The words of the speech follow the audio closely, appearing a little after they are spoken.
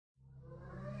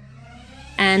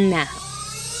And now,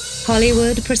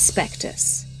 Hollywood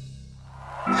Prospectus.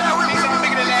 Yeah, we making it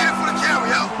for the camera,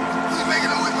 yo. We making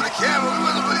it for the camera. We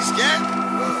wasn't really scared.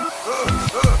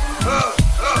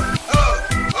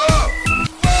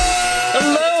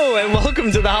 Hello, and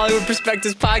welcome to the Hollywood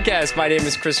Prospectus podcast. My name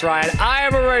is Chris Ryan. I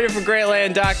am a writer for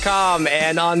Greatland.com,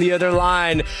 and on the other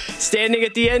line, standing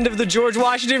at the end of the George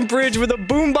Washington Bridge with a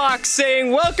boombox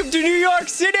saying, "Welcome to New York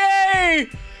City!"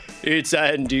 It's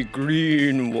Andy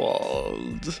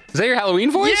Greenwald. Is that your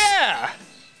Halloween voice? Yeah!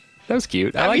 That was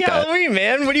cute. I Happy like that. Halloween,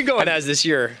 man. What are you going as this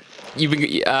year?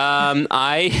 I'm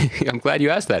glad you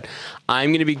asked that.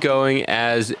 I'm going to be going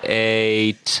as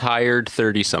a tired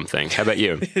 30-something. How about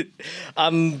you?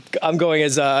 I'm going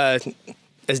as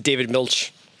David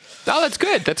Milch. Oh, that's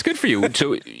good. That's good for you.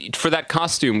 So for that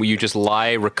costume, will you just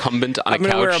lie recumbent on a couch?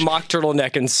 I'm going to wear a mock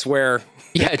turtleneck and swear.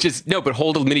 Yeah, but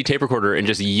hold a mini tape recorder and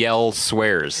just yell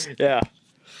swears. Yeah.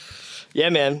 Yeah,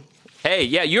 man. Hey,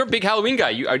 yeah, you're a big Halloween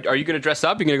guy. Are you going to dress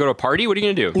up? You're going to go to a party? What are you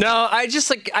going to do? No, I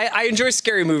enjoy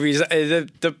scary movies.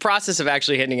 The process of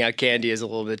actually handing out candy is a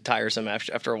little bit tiresome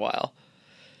after a while.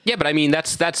 Yeah, but I mean,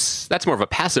 that's more of a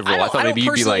passive role. I thought maybe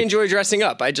you'd be like... I enjoy dressing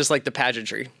up. I just like the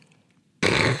pageantry.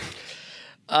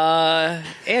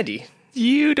 Andy.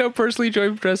 You don't personally enjoy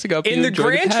dressing up. In the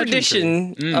grand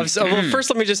tradition of... Well, first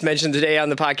let me just mention today on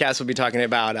the podcast we'll be talking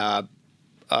about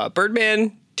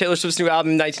Birdman, Taylor Swift's new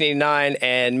album, 1989,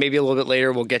 and maybe a little bit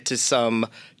later we'll get to some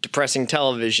depressing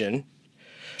television.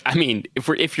 I mean,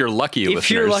 if you're lucky, listeners.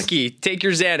 If you're lucky, take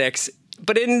your Xanax.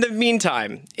 But in the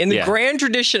meantime, in the grand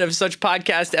tradition of such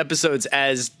podcast episodes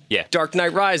as Dark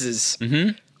Knight Rises,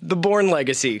 The Bourne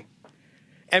Legacy,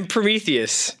 and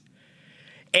Prometheus,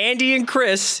 Andy and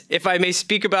Chris, if I may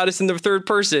speak about us in the third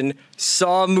person,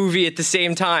 saw a movie at the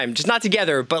same time. Just not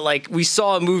together, but like we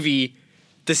saw a movie,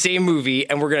 the same movie,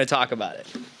 and we're going to talk about it.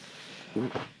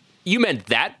 You meant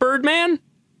that Birdman?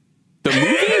 The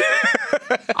movie?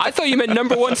 I thought you meant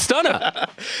number one stunner.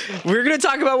 We're going to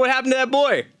talk about what happened to that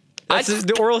boy. That's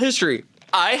the oral history.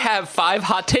 I have 5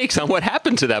 hot takes on what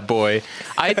happened to that boy.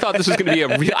 I thought this was going to be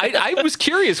a real... I was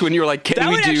curious when you were like,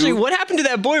 what happened to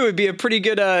that boy would be a pretty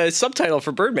good subtitle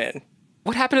for Birdman.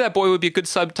 What happened to that boy would be a good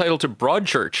subtitle to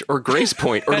Broadchurch or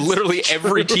Gracepoint or literally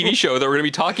every TV show that we're going to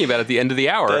be talking about at the end of the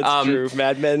hour. That's true.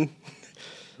 Mad Men.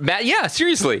 Yeah,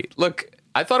 seriously. Look,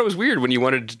 I thought it was weird when you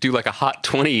wanted to do like a hot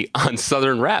 20 on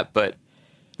Southern rap, but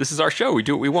this is our show. We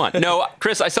do what we want. No,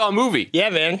 Chris, I saw a movie.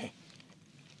 Yeah, man.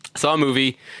 Saw a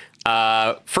movie.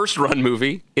 First run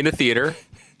movie in a theater.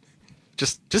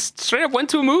 Just straight up went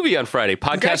to a movie on Friday.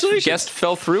 Podcast guest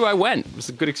fell through. I went. It was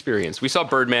a good experience. We saw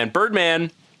Birdman.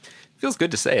 Birdman feels good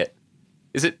to say it.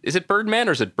 Is it Birdman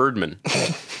or is it Birdman?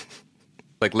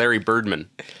 Like Larry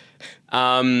Birdman.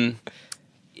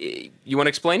 You want to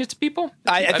explain it to people?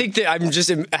 I think that I'm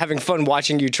just having fun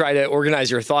watching you try to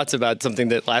organize your thoughts about something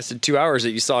that lasted 2 hours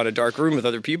that you saw in a dark room with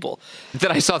other people.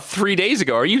 That I saw 3 days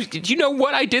ago. Did you know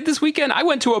what I did this weekend? I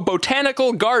went to a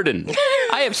botanical garden.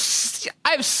 I have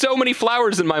so many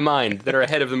flowers in my mind that are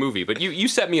ahead of the movie, but you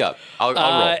set me up. I'll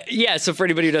roll. Yeah, so for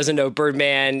anybody who doesn't know,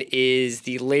 Birdman is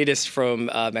the latest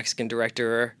from Mexican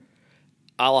director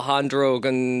Alejandro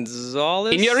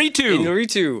Gonzalez.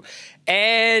 Iñárritu.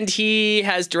 And he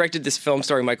has directed this film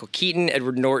starring Michael Keaton,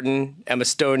 Edward Norton, Emma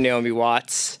Stone, Naomi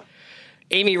Watts,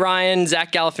 Amy Ryan,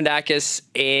 Zach Galifianakis,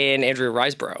 and Andrea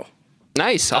Riseborough.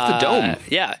 Nice, off the dome.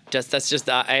 Yeah, that's just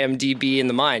IMDb in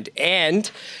the mind. And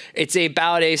it's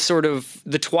about a sort of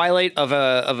the twilight of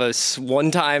a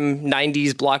one-time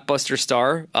 90s blockbuster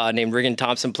star named Regan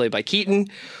Thompson, played by Keaton,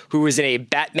 who was in a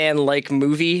Batman-like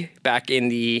movie back in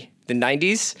the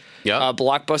 90s,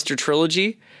 blockbuster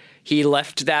trilogy. He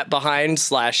left that behind /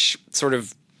 sort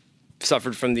of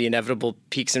suffered from the inevitable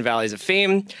peaks and valleys of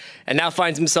fame, and now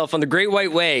finds himself on the Great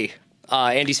White Way,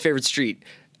 Andy's favorite street.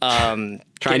 Trying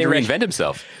to reinvent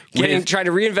himself. Trying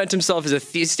to reinvent himself as a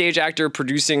stage actor,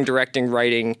 producing, directing,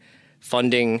 writing,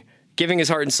 funding, giving his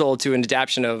heart and soul to an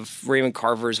adaptation of Raymond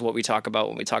Carver's What We Talk About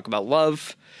When We Talk About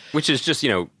Love. Which is just,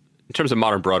 in terms of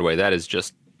modern Broadway, that is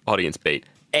just audience bait.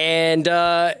 And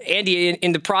Andy,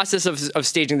 in the process of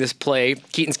staging this play,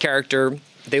 Keaton's character,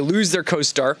 they lose their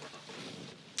co-star,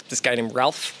 this guy named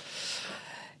Ralph,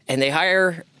 and they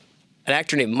hire an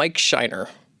actor named Mike Shiner,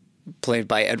 played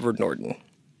by Edward Norton.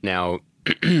 Now,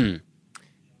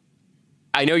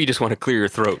 I know you just want to clear your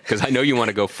throat, because I know you want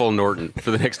to go full Norton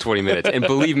for the next 20 minutes. And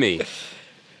believe me,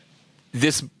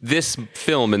 this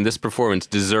film and this performance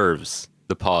deserves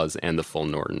the pause and the full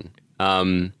Norton.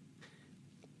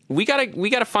 We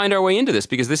gotta find our way into this,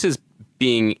 because this is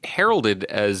being heralded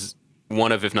as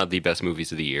one of, if not the best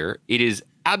movies of the year. It is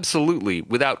absolutely,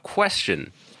 without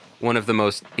question, one of the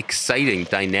most exciting,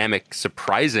 dynamic,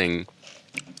 surprising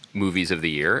movies of the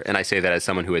year, and I say that as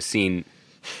someone who has seen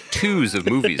twos of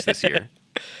movies this year.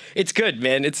 It's good,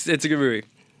 man. It's a good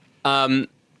movie.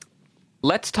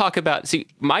 Let's talk about. See,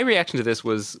 my reaction to this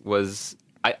was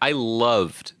I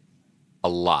loved a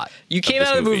lot. You came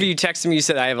out of the movie. You texted me. You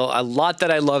said I have a lot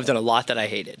that I loved and a lot that I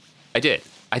hated. I did.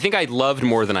 I think I loved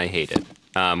more than I hated,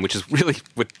 which is really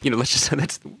what let's just say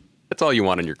that's all you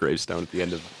want on your gravestone at the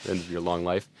end of your long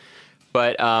life.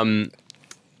 But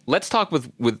let's talk about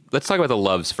the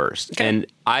loves first. Okay. And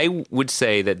I would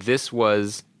say that this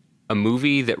was a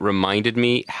movie that reminded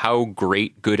me how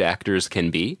great good actors can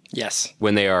be. Yes.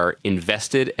 When they are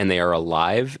invested and they are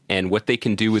alive, and what they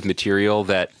can do with material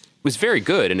that was very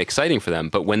good and exciting for them.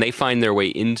 But when they find their way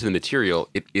into the material,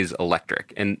 it is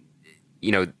electric. And,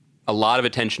 a lot of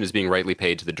attention is being rightly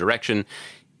paid to the direction.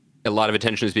 A lot of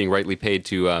attention is being rightly paid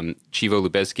to Chivo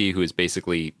Lubezki, who is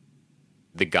basically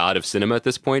the god of cinema at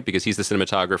this point, because he's the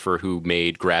cinematographer who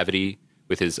made Gravity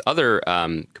with his other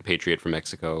compatriot from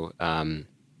Mexico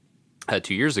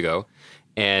 2 years ago.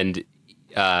 And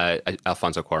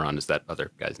Alfonso Cuarón is that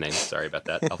other guy's name. Sorry about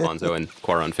that. Alfonso and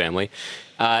Cuarón family.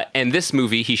 And this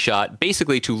movie he shot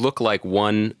basically to look like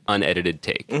one unedited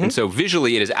take. Mm-hmm. And so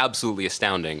visually it is absolutely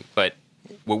astounding. But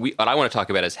what I want to talk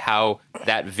about is how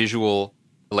that visual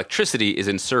electricity is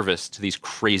in service to these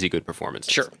crazy good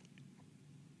performances. Sure.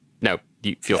 No,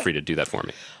 you feel free to do that for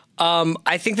me.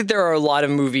 I think that there are a lot of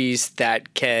movies that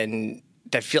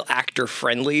feel actor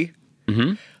friendly.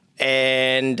 Mm-hmm.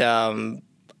 And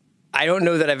I don't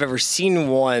know that I've ever seen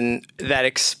one that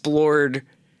explored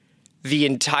the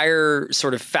entire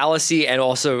sort of fallacy and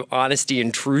also honesty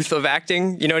and truth of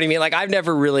acting. You know what I mean? Like, I've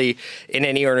never really, in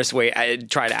any earnest way,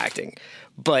 tried acting.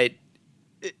 But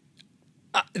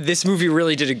this movie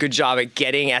really did a good job at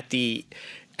getting at the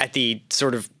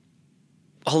sort of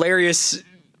hilarious...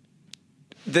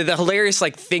 The hilarious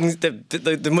like things,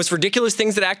 the most ridiculous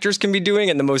things that actors can be doing,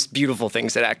 and the most beautiful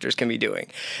things that actors can be doing.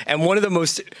 And one of the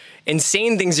most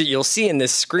insane things that you'll see on the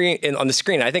screen,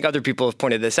 I think other people have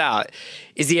pointed this out,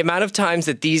 is the amount of times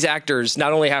that these actors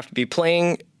not only have to be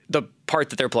playing the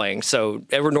part that they're playing. So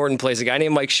Edward Norton plays a guy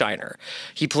named Mike Shiner.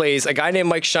 He plays a guy named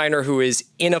Mike Shiner who is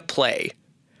in a play.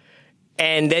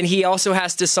 And then he also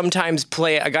has to sometimes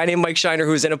play a guy named Mike Shiner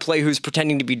who's in a play who's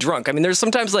pretending to be drunk. I mean, there's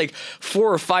sometimes like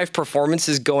 4 or 5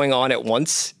 performances going on at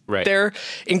once there,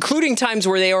 including times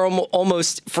where they are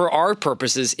almost, for our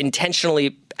purposes,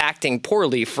 intentionally acting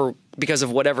poorly because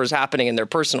of whatever's happening in their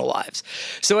personal lives.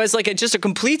 So as like just a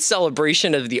complete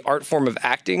celebration of the art form of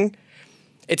acting,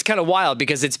 it's kind of wild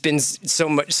because it's been so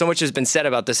much has been said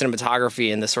about the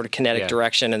cinematography and the sort of kinetic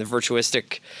direction and the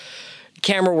virtuistic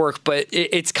camera work, but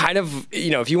it's kind of,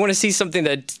 if you want to see something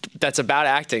that's about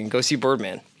acting, go see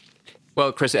Birdman.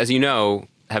 Well, Chris, as you know,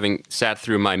 having sat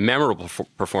through my memorable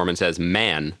performance as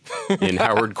Man in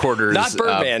Howard Corder's Not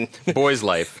Birdman. Boy's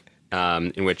Life,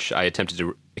 in which I attempted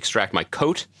to extract my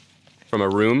coat from a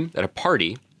room at a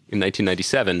party in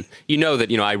 1997, you know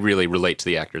that, I really relate to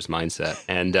the actor's mindset.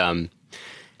 And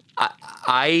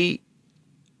I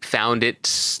found it,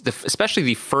 especially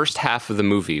the first half of the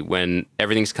movie, when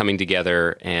everything's coming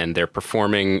together and they're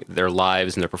performing their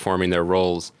lives and they're performing their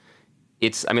roles.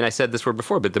 I said this word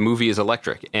before, but the movie is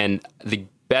electric. And the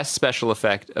best special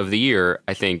effect of the year,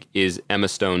 I think, is Emma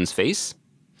Stone's face.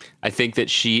 I think that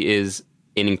she is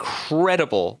an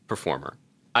incredible performer.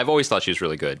 I've always thought she was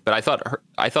really good, but I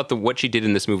thought what she did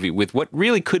in this movie with what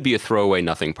really could be a throwaway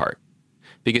nothing part,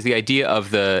 because the idea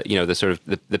of the sort of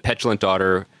the petulant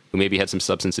daughter who maybe had some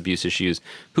substance abuse issues,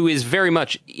 who is very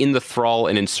much in the thrall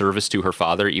and in service to her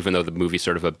father, even though the movie's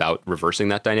sort of about reversing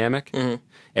that dynamic. Mm-hmm.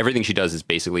 Everything she does is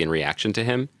basically in reaction to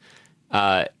him.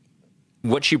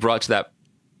 What she brought to that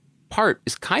part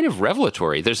is kind of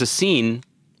revelatory. There's a scene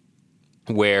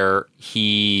where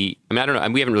I don't know,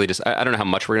 we haven't really I don't know how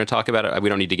much we're going to talk about it. We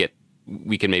don't need to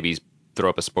we can maybe throw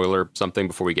up a spoiler or something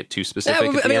before we get too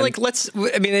specific.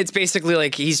 It's basically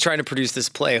like he's trying to produce this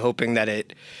play hoping that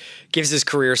it gives his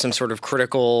career some sort of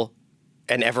critical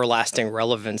and everlasting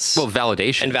relevance. Well,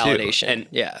 validation. And validation.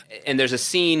 Too. And there's a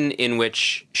scene in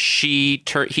which he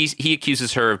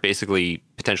accuses her of basically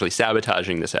potentially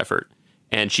sabotaging this effort.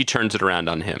 And she turns it around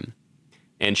on him.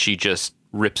 And she just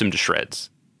rips him to shreds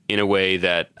in a way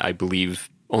that I believe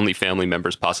only family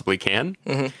members possibly can.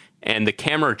 Mm-hmm. And the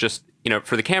camera just,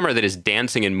 for the camera that is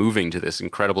dancing and moving to this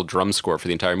incredible drum score for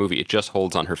the entire movie, it just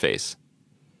holds on her face.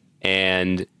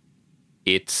 And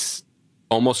it's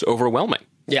almost overwhelming.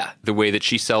 Yeah. The way that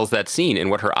she sells that scene and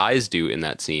what her eyes do in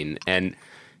that scene. And,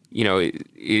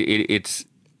 it's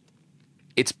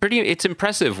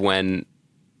impressive when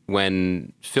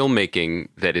filmmaking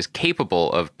that is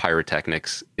capable of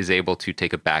pyrotechnics is able to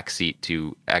take a backseat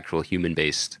to actual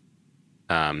human-based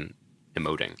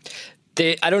emoting.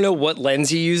 I don't know what lens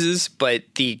he uses, but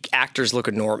the actors look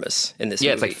enormous in this movie.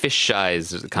 Yeah, it's like fish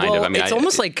eyes, kind of. I mean, it's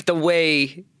almost like the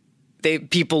way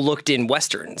people looked in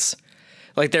Westerns.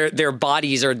 Like their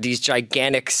bodies are these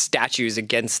gigantic statues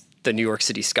against the New York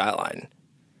City skyline.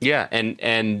 Yeah,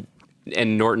 and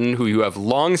Norton, who you have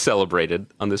long celebrated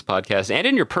on this podcast and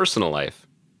in your personal life,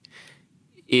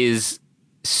 he's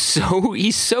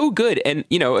so good. And,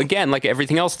 you know, again, like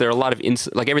everything else, there are a lot of,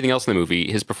 like everything else in the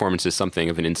movie, his performance is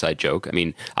something of an inside joke. I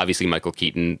mean, obviously Michael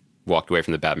Keaton walked away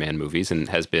from the Batman movies and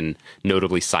has been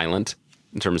notably silent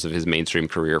in terms of his mainstream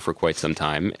career for quite some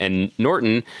time. And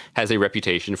Norton has a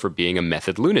reputation for being a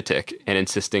method lunatic and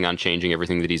insisting on changing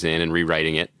everything that he's in and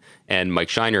rewriting it. And Mike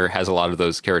Shiner has a lot of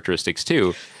those characteristics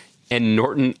too. And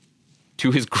Norton,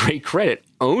 to his great credit,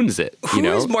 owns it. Who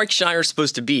is Mike Shiner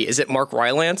supposed to be? Is it Mark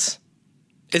Rylance?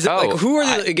 Is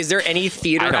it is there any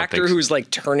theater actor who's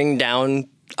like turning down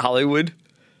Hollywood?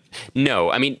 No,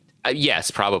 I mean,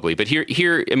 yes, probably. But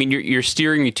here, I mean, you're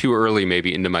steering me too early,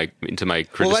 maybe into my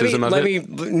criticism of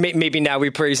it. Maybe now we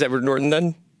praise Edward Norton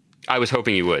then. I was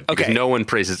hoping you would. Because no one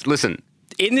praises. Listen,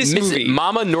 in this movie,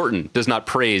 Mama Norton does not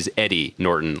praise Eddie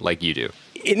Norton like you do.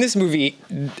 In this movie,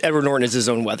 Edward Norton is his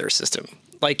own weather system.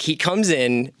 Like, he comes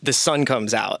in, the sun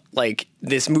comes out. Like,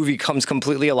 this movie comes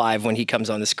completely alive when he comes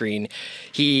on the screen.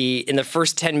 He, in the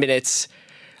first 10 minutes,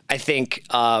 I think,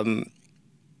 does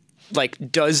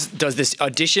this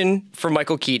audition for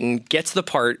Michael Keaton, gets the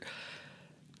part,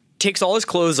 takes all his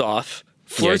clothes off,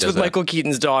 flirts with Michael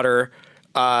Keaton's daughter,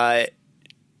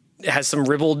 has some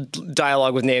ribald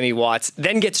dialogue with Naomi Watts,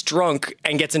 then gets drunk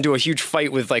and gets into a huge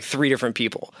fight with like 3 different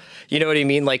people. You know what I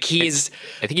mean? Like I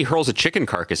think he hurls a chicken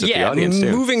carcass at the audience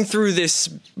too. Moving through this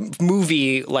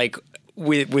movie like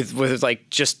with like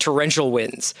just torrential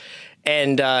winds.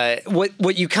 And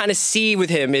what you kind of see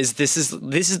with him is this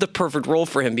is the perfect role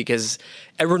for him because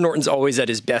Edward Norton's always at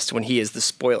his best when he is the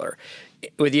spoiler.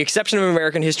 With the exception of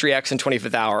American History X and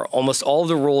 25th Hour, almost all of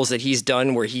the roles that he's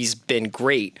done where he's been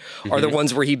great are the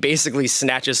ones where he basically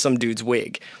snatches some dude's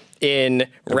wig. In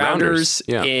Rounders,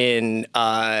 in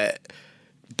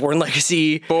Bourne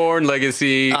Legacy.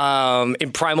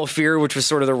 In Primal Fear, which was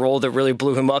sort of the role that really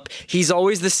blew him up. He's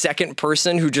always the second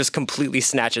person who just completely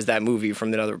snatches that movie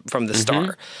from the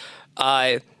star.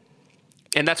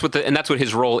 And that's what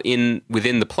his role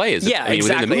within the play is. Yeah, exactly.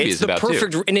 Within the movie it's is the about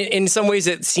perfect. too. And in some ways,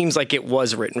 it seems like it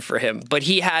was written for him. But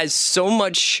he has so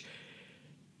much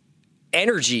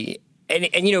energy, and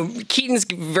you know, Keaton's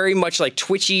very much like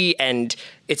twitchy, and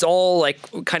it's all like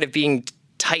kind of being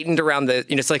tightened around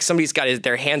it's like somebody's got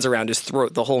their hands around his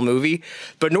throat the whole movie.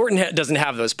 But Norton doesn't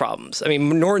have those problems. I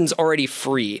mean, Norton's already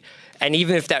free, and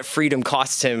even if that freedom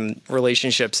costs him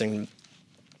relationships and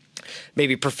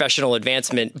maybe professional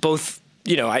advancement, both.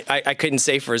 You know, I couldn't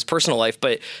say for his personal life,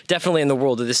 but definitely in the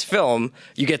world of this film,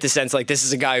 you get the sense like this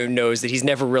is a guy who knows that he's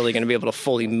never really going to be able to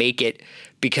fully make it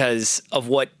because of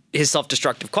what his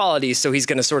self-destructive qualities. So he's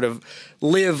going to sort of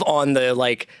live on the,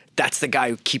 like, that's the guy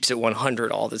who keeps it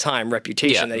 100 all the time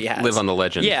reputation that he has. Live on the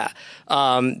legend. Yeah.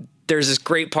 There's this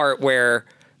great part where,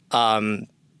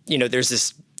 you know,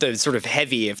 there's the sort of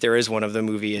heavy, if there is one of the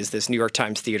movie, is this New York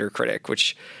Times theater critic,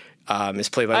 which is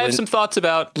played by I have some thoughts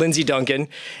about Lindsay Duncan.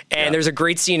 And there's a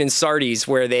great scene in Sardi's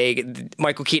where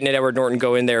Michael Keaton and Edward Norton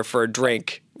go in there for a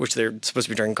drink, which they're supposed to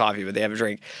be drinking coffee, but they have a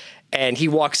drink. And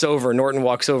Norton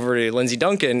walks over to Lindsay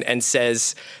Duncan and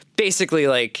says, basically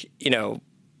like, you know,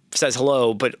 says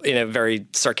hello, but in a very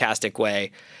sarcastic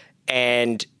way.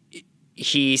 And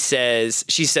she says,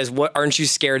 "What, aren't you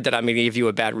scared that I'm going to give you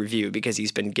a bad review?" Because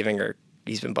he's been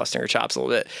busting her chops a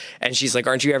little bit. And she's like,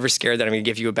 "Aren't you ever scared that I'm going to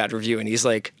give you a bad review?" And he's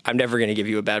like, "I'm never going to give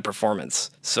you a bad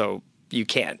performance. So you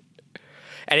can't."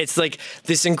 And it's like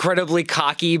this incredibly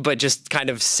cocky, but just kind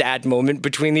of sad moment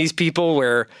between these people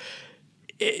where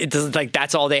it doesn't, like,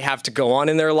 that's all they have to go on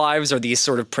in their lives are these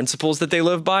sort of principles that they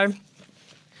live by.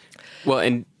 Well,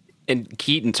 and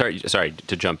Keaton, sorry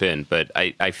to jump in, but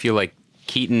I feel like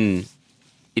Keaton,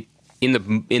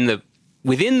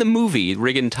 within the movie,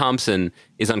 Regan Thompson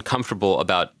is uncomfortable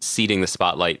about ceding the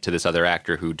spotlight to this other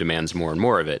actor who demands more and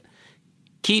more of it.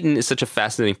 Keaton is such a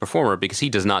fascinating performer because he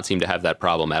does not seem to have that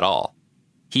problem at all.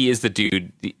 He is the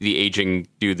dude, the aging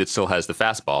dude that still has the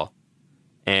fastball.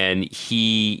 And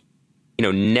he, you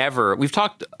know,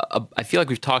 I feel like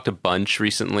we've talked a bunch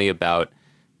recently about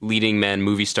leading men,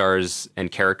 movie stars,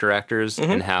 and character actors,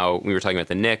 and how we were talking about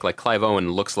the Nick, like Clive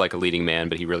Owen looks like a leading man,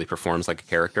 but he really performs like a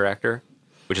character actor,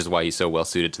 which is why he's so well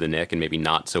suited to the Nick and maybe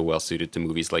not so well suited to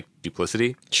movies like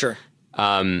Duplicity. Sure.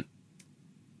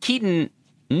 Keaton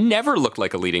never looked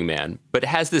like a leading man, but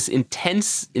has this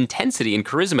intensity and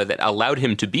charisma that allowed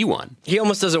him to be one. He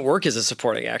almost doesn't work as a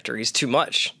supporting actor. He's too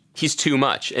much. He's too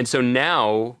much. And so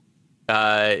now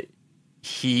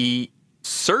he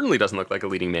certainly doesn't look like a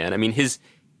leading man. I mean,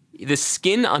 the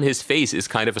skin on his face is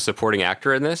kind of a supporting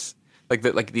actor in this. Like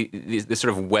the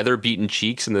sort of weather-beaten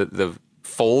cheeks and the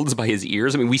folds by his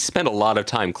ears. I mean, we spent a lot of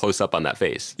time close up on that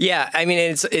face. Yeah, I mean,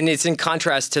 it's in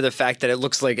contrast to the fact that it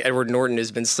looks like Edward Norton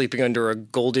has been sleeping under a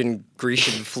golden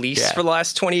Grecian fleece for the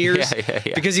last 20 years.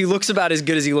 Yeah. Because he looks about as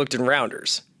good as he looked in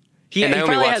Rounders. He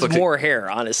probably has more hair,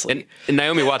 honestly. And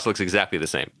Naomi Watts looks exactly the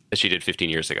same as she did 15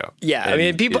 years ago. Yeah, I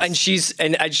mean, people, and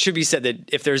it should be said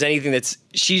that if there's anything that's,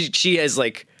 she has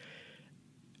like,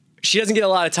 she doesn't get a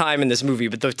lot of time in this movie,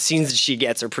 but the scenes that she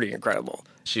gets are pretty incredible.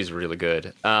 She's really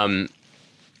good.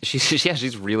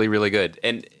 She's really, really good.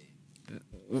 And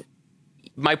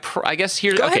I guess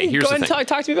here's go ahead and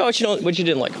talk to me about what you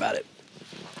didn't like about it.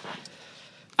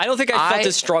 I don't think I felt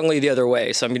as strongly the other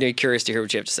way, so I'm going to be curious to hear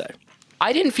what you have to say.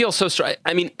 I didn't feel so strong.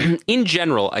 I mean, in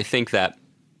general, I think that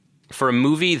for a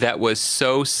movie that was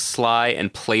so sly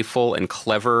and playful and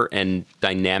clever and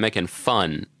dynamic and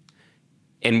fun,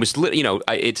 and was,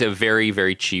 it's a very,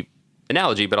 very cheap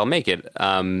analogy, but I'll make it. For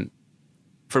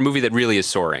a movie that really is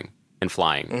soaring and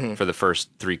flying for the first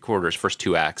first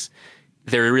two acts,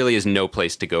 there really is no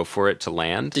place to go for it to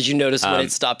land. Did you notice when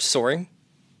it stopped soaring?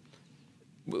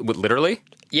 Literally?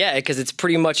 Yeah, because it's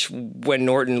pretty much when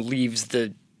Norton leaves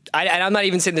the... I'm not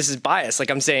even saying this is bias. Like,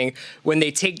 I'm saying when they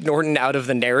take Norton out of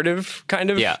the narrative, kind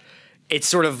of, it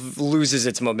sort of loses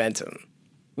its momentum.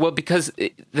 Well, because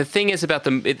the thing is about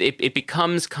it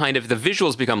becomes kind of, the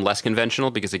visuals become less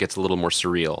conventional because it gets a little more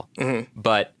surreal.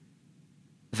 But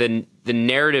the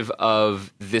narrative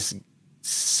of this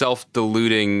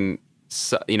self-deluding,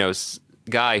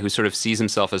 guy who sort of sees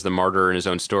himself as the martyr in his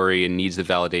own story and needs the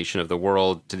validation of the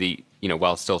world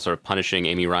while still sort of punishing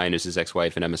Amy Ryan, who's his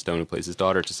ex-wife, and Emma Stone, who plays his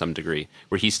daughter to some degree,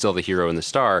 where he's still the hero and the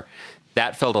star,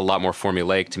 that felt a lot more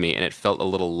formulaic to me, and it felt a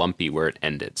little lumpy where it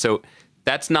ended. So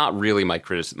that's not really my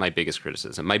biggest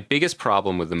criticism. My biggest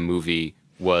problem with the movie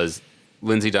was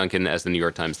Lindsay Duncan as the New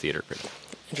York Times theater critic.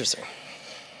 Interesting.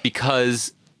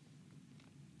 Because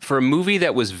for a movie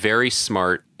that was very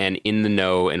smart and in the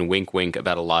know and wink wink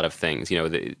about a lot of things,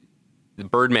 the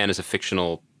Birdman is a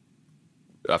fictional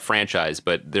franchise,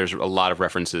 but there's a lot of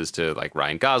references to like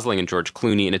Ryan Gosling and George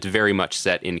Clooney, and it's very much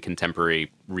set in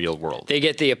contemporary real world. They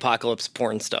get the apocalypse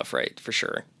porn stuff right, for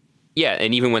sure. Yeah,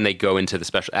 and even when they go into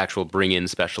the bring in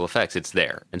special effects, it's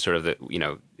there, and sort of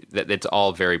it's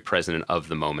all very present of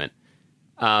the moment.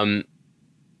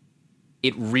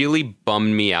 It really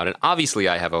bummed me out, and obviously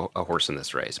I have a horse in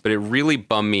this race, but it really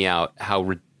bummed me out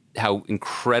how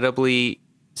incredibly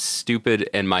stupid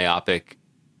and myopic,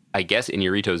 I guess,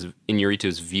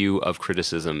 Inarritu's view of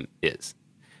criticism is.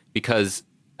 Because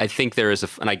I think there is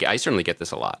and I certainly get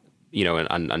this a lot,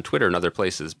 on Twitter and other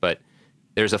places, but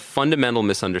there's a fundamental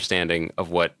misunderstanding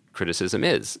of what criticism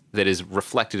is that is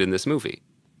reflected in this movie.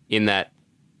 In that,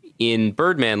 in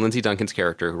Birdman, Lindsay Duncan's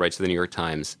character, who writes for the New York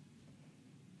Times,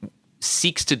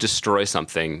 seeks to destroy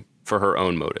something for her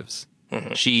own motives.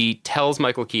 She tells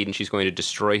Michael Keaton she's going to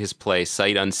destroy his play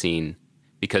sight unseen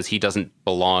because he doesn't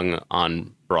belong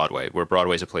on Broadway, where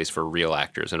Broadway is a place for real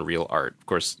actors and real art. Of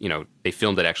course, they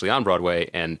filmed it actually on Broadway,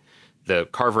 and the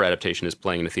Carver adaptation is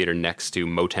playing in a theater next to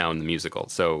Motown the musical.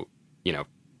 So,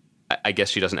 I guess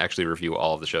she doesn't actually review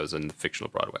all of the shows in the fictional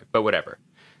Broadway, but whatever.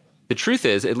 The truth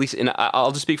is, at least, and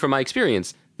I'll just speak from my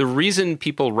experience, the reason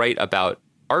people write about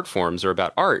art forms or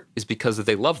about art is because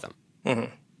they love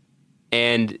them.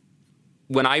 And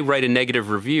when I write a negative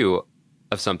review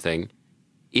of something,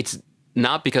 it's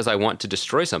not because I want to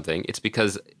destroy something. It's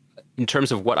because in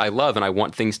terms of what I love and I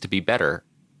want things to be better,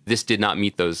 this did not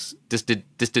meet those. This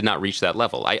did not reach that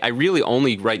level. I really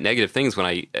only write negative things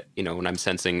when when I'm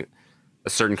sensing a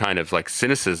certain kind of like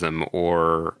cynicism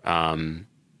or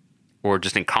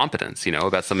just incompetence,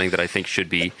 about something that I think should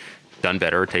be done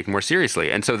better or taken more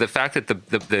seriously. And so the fact that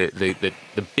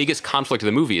the biggest conflict of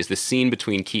the movie is the scene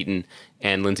between Keaton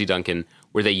and Lindsay Duncan,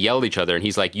 where they yell at each other, and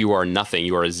he's like, "You are nothing.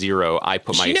 You are a zero. I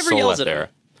put my soul out there."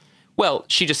 Well,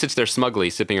 she just sits there smugly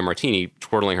sipping a martini,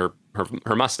 twirling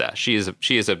her mustache. She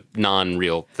is a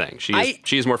non-real thing.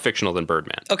 She is more fictional than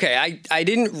Birdman. Okay, I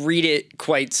didn't read it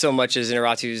quite so much as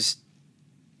Inarritu's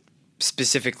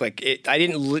specific. I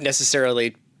didn't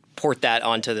necessarily port that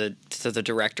onto the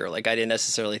director. Like, I didn't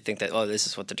necessarily think that, this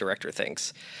is what the director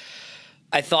thinks.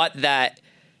 I thought that,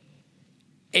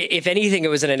 if anything, it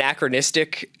was an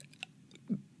anachronistic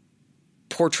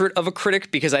portrait of a critic,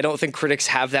 because I don't think critics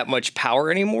have that much power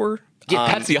anymore. Yeah,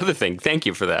 that's the other thing. Thank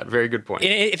you for that. Very good point.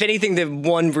 If anything, the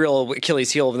one real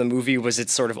Achilles heel of the movie was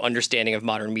its sort of understanding of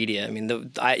modern media. I mean,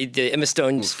 the Emma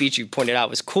Stone speech you pointed out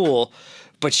was cool,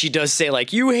 but she does say,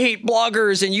 like, you hate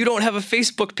bloggers and you don't have a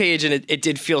Facebook page, and it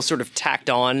did feel sort of tacked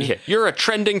on. Yeah, you're a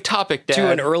trending topic, Dad.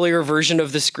 To an earlier version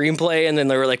of the screenplay, and then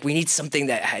they were like, we need something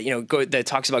that, you know, that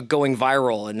talks about going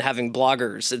viral and having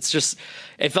bloggers. It's just,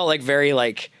 it felt like very,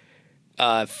 like,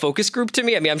 focus group to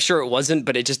me. I mean, I'm sure it wasn't,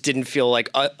 but it just didn't feel like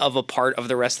of a part of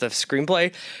the rest of the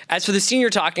screenplay. As for the scene you're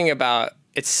talking about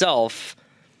itself,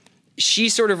 she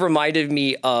sort of reminded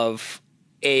me of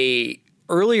a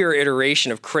earlier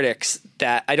iteration of critics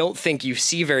that I don't think you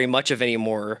see very much of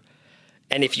anymore.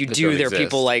 And if you do, there are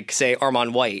people like, say,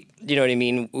 Armand White, you know what I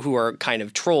mean, who are kind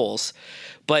of trolls.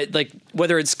 But like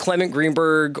whether it's Clement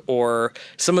Greenberg or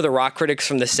some of the rock critics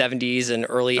from the 70s and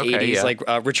early 80s, like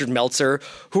Richard Meltzer,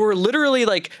 who are literally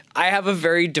like, I have a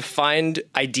very defined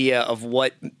idea of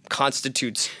what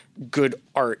constitutes good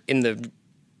art in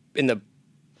the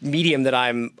medium that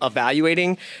I'm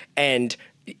evaluating, and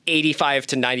 85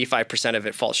 to 95% of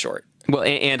it falls short. Well,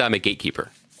 and I'm a gatekeeper.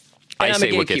 I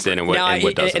say what gets in and what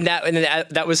doesn't. And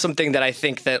that was something that I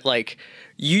think that, like,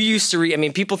 you used to read. I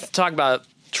mean, people talk about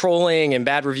trolling and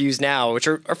bad reviews now, which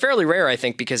are fairly rare, I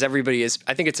think, because everybody is.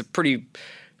 I think it's a pretty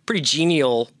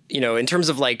genial, you know, in terms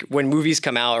of like when movies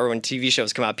come out or when TV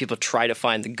shows come out, people try to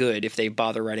find the good if they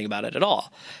bother writing about it at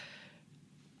all.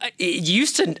 It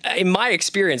used to, in my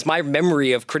experience, my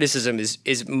memory of criticism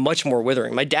is much more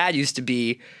withering. My dad used to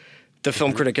be the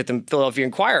film critic at the Philadelphia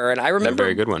Inquirer, and I remember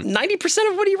very good one. 90%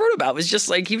 of what he wrote about was just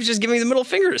like, he was just giving me the middle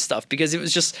finger to stuff because it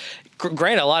was just,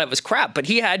 granted, a lot of it was crap, but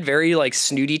he had very like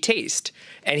snooty taste.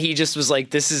 And he just was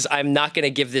like, I'm not going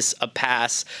to give this a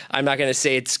pass. I'm not going to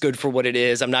say it's good for what it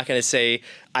is. I'm not going to say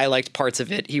I liked parts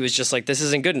of it. He was just like, this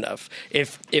isn't good enough.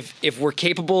 If we're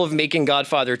capable of making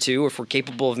Godfather 2, if we're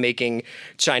capable of making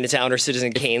Chinatown or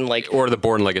Citizen Kane, like, or The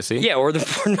Bourne Legacy. Yeah, or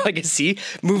The Bourne Legacy,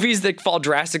 movies that fall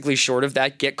drastically short of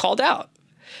that get called out.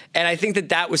 And I think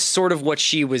that was sort of what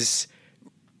she was,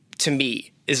 to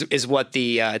me, is what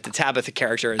the Tabitha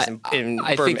character is in Birdman.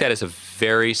 I think that is a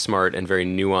very smart and very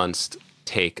nuanced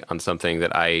take on something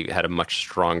that I had a much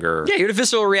stronger... Yeah, you had a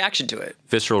visceral reaction to it.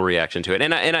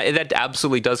 And that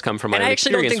absolutely does come from my own experience.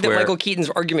 And I actually don't think that Michael Keaton's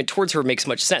argument towards her makes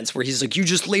much sense, where he's like, you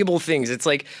just label things. It's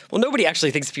like, well, nobody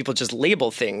actually thinks people just label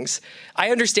things. I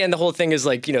understand the whole thing is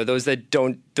like, you know, those that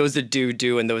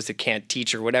do, and those that can't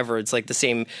teach or whatever. It's like the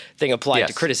same thing applied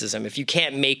to criticism. If you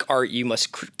can't make art, you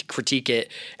must critique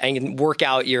it and work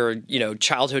out your, you know,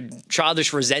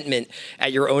 childish resentment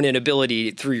at your own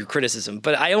inability through your criticism.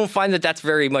 But I don't find that that's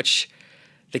very much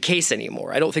the case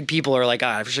anymore. I don't think people are like,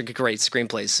 I wish I could write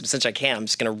screenplays. Since I can, I'm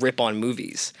just going to rip on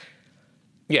movies.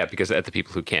 Yeah, because at the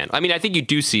people who can. I mean, I think you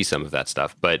do see some of that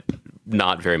stuff, but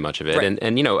not very much of it. Right.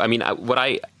 And you know, I mean, what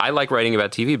I like writing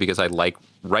about TV because I like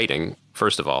writing,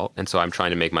 first of all, and so I'm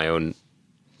trying to make my own,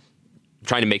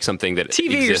 trying to make something that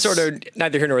TV exists. You're sort of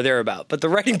neither here nor there about, but the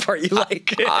writing part you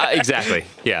like. Exactly.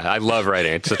 Yeah, I love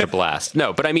writing. It's such a blast.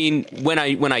 No, but I mean, when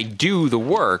I do the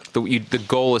work, the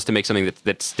goal is to make something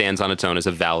that stands on its own as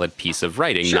a valid piece of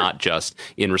writing, not just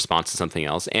in response to something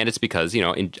else. And it's because, you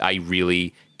know, I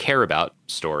really care about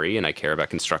story and I care about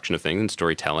construction of things and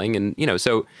storytelling. And, you know,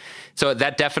 so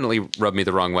that definitely rubbed me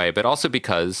the wrong way. But also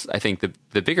because I think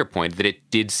the bigger point that it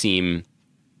did seem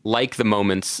like the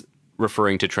moments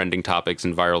referring to trending topics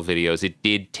and viral videos, it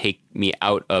did take me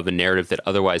out of a narrative that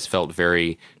otherwise felt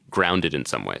very grounded in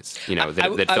some ways, you know,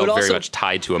 that felt very much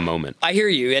tied to a moment. I hear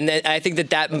you. And I think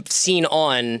that scene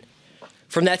on,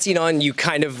 from that scene on, you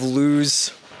kind of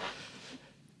lose...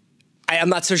 I'm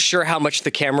not so sure how much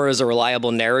the camera is a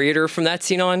reliable narrator from that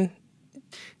scene on.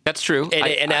 That's true.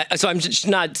 So I'm just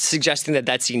not suggesting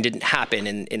that scene didn't happen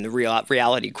in the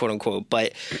reality, quote unquote.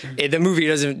 But the movie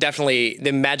doesn't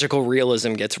the magical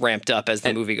realism gets ramped up as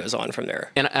the movie goes on from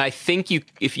there. And I think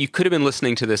if you could have been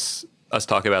listening to us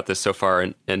talk about this so far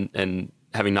and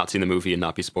having not seen the movie and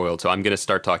not be spoiled. So I'm going to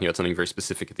start talking about something very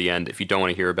specific at the end. If you don't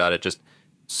want to hear about it, just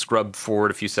scrub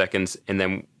forward a few seconds and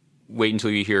then wait until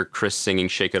you hear Chris singing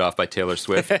Shake It Off by Taylor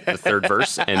Swift, the third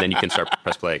verse, and then you can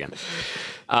press play again.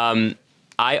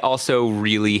 I also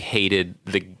really hated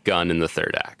the gun in the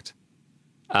third act.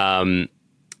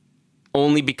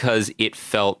 Only because it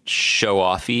felt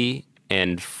show-offy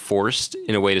and forced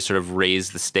in a way to sort of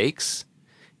raise the stakes.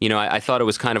 You know, I thought it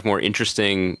was kind of more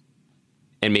interesting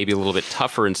and maybe a little bit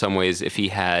tougher in some ways if he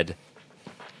had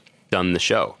done the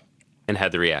show and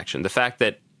had the reaction. The fact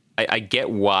that I get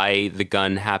why the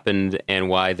gun happened and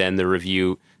why then the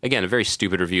review, again, a very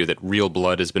stupid review that real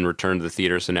blood has been returned to the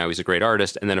theater, so now he's a great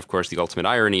artist. And then, of course, the ultimate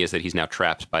irony is that he's now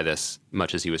trapped by this,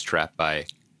 much as he was trapped by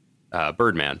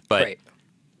Birdman. But Right.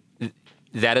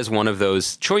 that is one of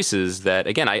those choices that,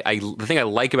 again, the thing I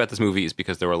like about this movie is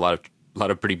because there were a lot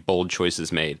of pretty bold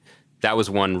choices made. That was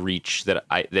one reach that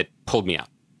pulled me out.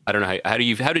 I don't know how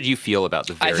did you feel about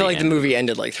the very I feel like end? the movie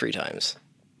ended like 3 times.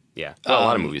 Yeah, well, a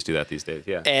lot of movies do that these days.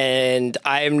 Yeah, And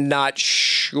I'm not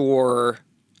sure.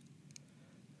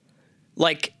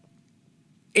 Like,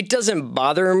 it doesn't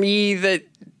bother me that.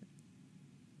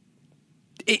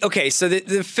 Okay, so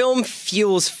the film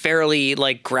feels fairly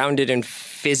like grounded in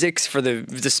physics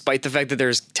despite the fact that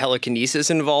there's telekinesis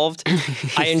involved.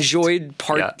 I enjoyed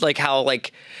like how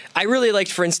like I really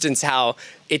liked, for instance, how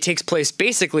it takes place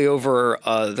basically over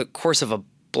the course of a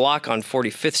block on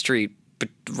 45th Street, but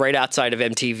right outside of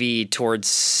MTV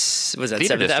towards was that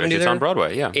Theater 7th Avenue District. there? It's on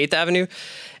Broadway, yeah. 8th Avenue,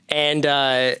 and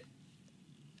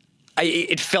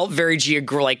it felt very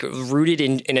like rooted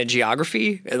in a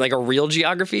geography, like a real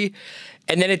geography.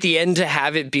 And then at the end to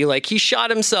have it be like he shot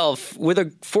himself with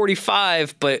a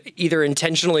 45, but either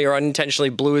intentionally or unintentionally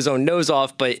blew his own nose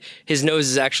off, but his nose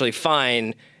is actually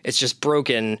fine. It's just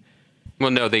broken.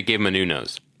 Well, no, they gave him a new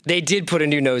nose. They did put a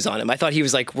new nose on him. I thought he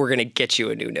was like, we're going to get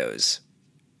you a new nose.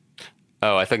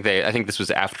 Oh, I think this was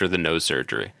after the nose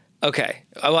surgery. Okay.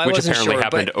 Oh, I which wasn't apparently sure,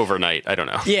 happened but overnight. I don't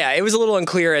know. yeah, it was a little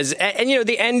unclear and you know,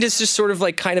 the end is just sort of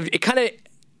like it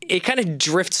kind of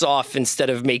drifts off instead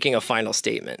of making a final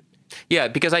statement. Yeah,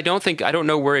 because I don't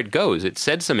know where it goes. It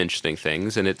said some interesting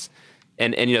things, and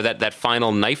and you know that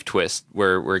final knife twist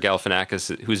where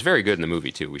Galifianakis, who's very good in the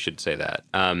movie too, we should say that,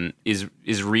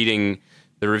 is reading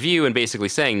the review and basically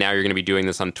saying, now you're going to be doing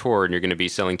this on tour and you're going to be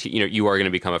selling, you are going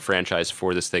to become a franchise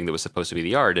for this thing that was supposed to be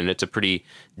the art, and it's a pretty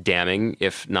damning,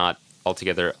 if not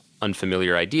altogether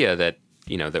unfamiliar idea that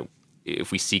that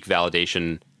if we seek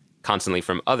validation constantly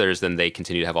from others, then they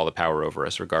continue to have all the power over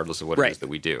us, regardless of what it is that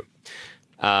we do.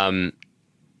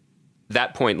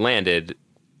 That point landed.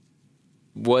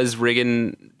 Was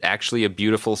Riggin actually a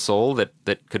beautiful soul that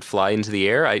could fly into the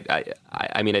air?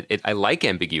 I mean, I like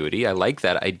ambiguity. I like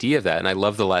that idea of that, and I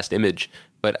love The Last Image.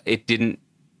 But it didn't,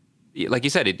 like you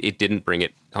said, it didn't bring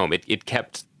it home.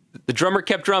 The drummer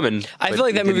kept drumming. I feel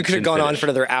like that movie could have gone on for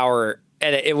another hour,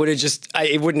 and it would have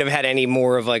it wouldn't have had any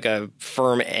more of like a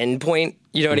firm end point.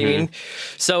 You know what I mean?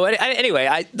 So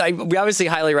anyway, we obviously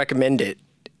highly recommend it.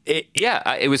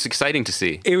 It was exciting to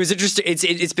see. It was interesting.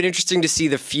 It's been interesting to see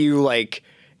the few like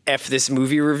F this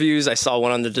movie reviews. I saw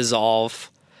one on The Dissolve.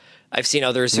 I've seen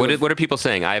others. What are people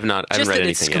saying? I haven't read anything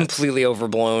it's yet. Completely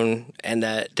overblown, and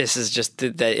that this is just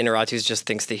that Inarritu just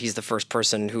thinks that he's the first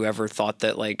person who ever thought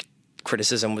that like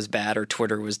criticism was bad or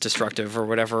Twitter was destructive or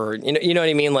whatever. You know what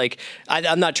I mean? Like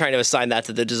I'm not trying to assign that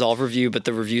to the Dissolve review, but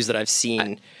the reviews that I've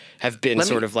seen have been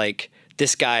sort of like,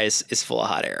 this guy is full of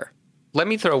hot air. Let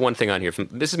me throw one thing on here.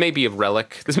 This may be a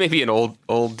relic. This may be an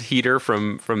old heater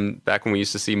from back when we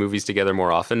used to see movies together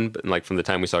more often, like from the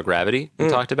time we saw Gravity and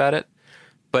talked about it.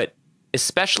 But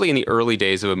especially in the early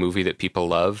days of a movie that people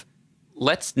love,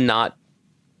 let's not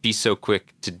be so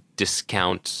quick to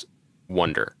discount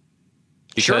wonder.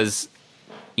 Because,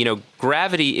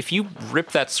 Gravity, if you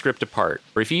rip that script apart,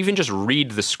 or if you even just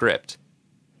read the script,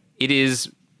 it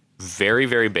is very,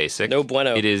 very basic. No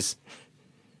bueno.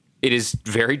 It is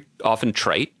very often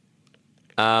trite.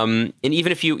 And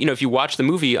even if you watch the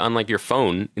movie on like your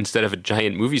phone instead of a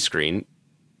giant movie screen,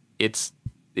 its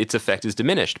effect is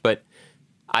diminished. But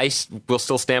I will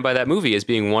still stand by that movie as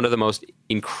being one of the most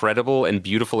incredible and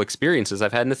beautiful experiences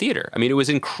I've had in the theater. I mean,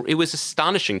 it was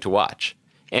astonishing to watch.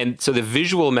 And so the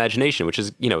visual imagination, which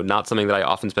is, not something that I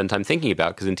often spend time thinking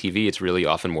about, because in TV it's really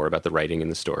often more about the writing and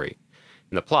the story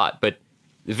and the plot. But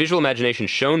the visual imagination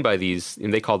shown by these,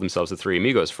 and they called themselves the Three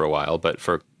Amigos for a while, but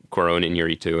for Cuarón,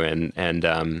 Iñárritu, and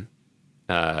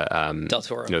Del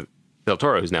Toro. Del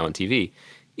Toro, who's now on TV,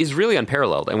 is really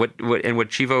unparalleled. And what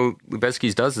Chivo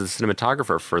Lubezkis does as a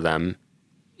cinematographer for them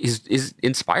is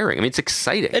inspiring. I mean, it's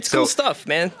exciting. It's cool stuff,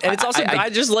 man. And it's also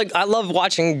I love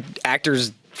watching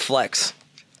actors flex.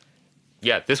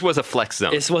 Yeah, this was a flex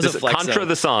zone. This was a flex contra zone.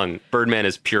 the song, Birdman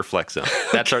is pure flex zone.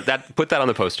 Put that on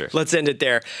the poster. Let's end it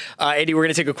there. Andy, we're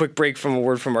going to take a quick break from a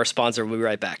word from our sponsor. We'll be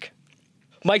right back.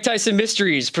 Mike Tyson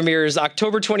Mysteries premieres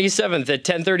October 27th at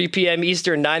 10:30 p.m.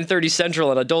 Eastern, 9:30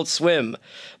 Central on Adult Swim.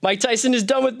 Mike Tyson is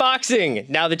done with boxing.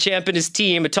 Now the champ and his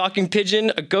team, a talking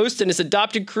pigeon, a ghost, and his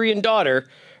adopted Korean daughter,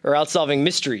 are out solving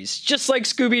mysteries, just like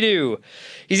Scooby-Doo.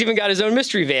 He's even got his own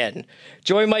mystery van.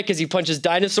 Join Mike as he punches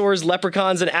dinosaurs,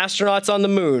 leprechauns, and astronauts on the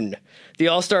moon. The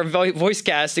all-star voice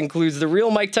cast includes the real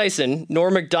Mike Tyson,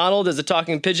 Norm Macdonald as a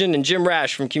talking pigeon, and Jim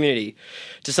Rash from Community.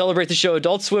 To celebrate the show,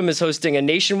 Adult Swim is hosting a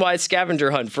nationwide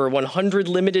scavenger hunt for 100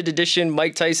 limited edition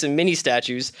Mike Tyson mini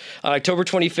statues on October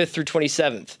 25th through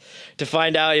 27th. To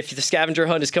find out if the scavenger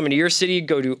hunt is coming to your city,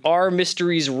 go to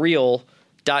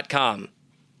ourmysteriesreal.com.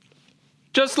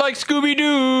 Just like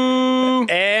Scooby-Doo!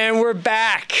 And we're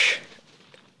back.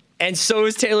 And so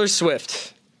is Taylor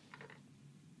Swift.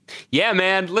 Yeah,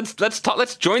 man. Let's talk.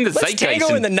 Let's join the zeitgeist. Let's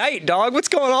tango in the night, dog. What's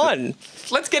going on?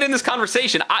 Let's get in this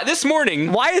conversation. This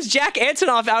morning, why is Jack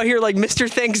Antonoff out here like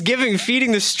Mr. Thanksgiving,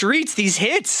 feeding the streets these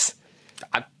hits?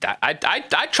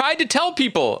 I tried to tell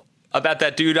people about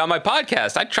that dude on my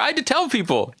podcast. I tried to tell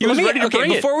people he was ready to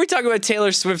bring it. Before we talk about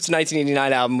Taylor Swift's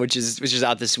 1989 album, which is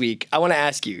out this week, I want to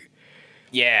ask you.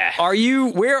 Yeah.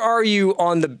 Where are you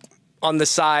on the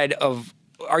side of?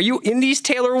 Are you in these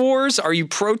Taylor wars? Are you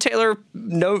pro Taylor,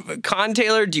 no con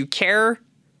Taylor? Do you care?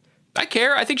 I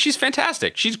care. I think she's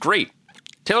fantastic. She's great.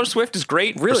 Taylor Swift is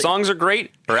great. Really? Her songs are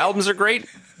great. Her albums are great.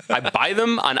 I buy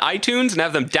them on iTunes and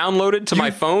have them downloaded to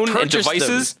my phone and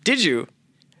devices. Them. Did you?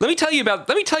 Let me tell you about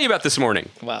this morning.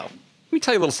 Wow. Let me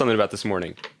tell you a little something about this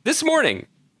morning. This morning,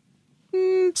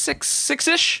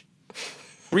 six-ish,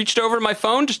 reached over to my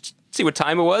phone just to see what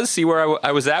time it was, see where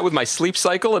I was at with my sleep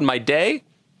cycle and my day.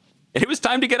 And it was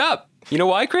time to get up. You know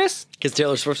why, Chris? Because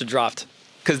Taylor Swift had dropped.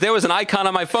 Because there was an icon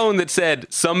on my phone that said,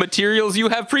 some materials you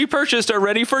have pre-purchased are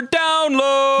ready for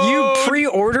download. You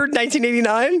pre-ordered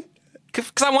 1989?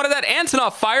 Because I wanted that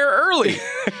Antonoff fire early.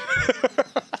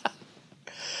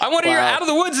 I wanted to hear Out of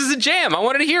the Woods as a jam. I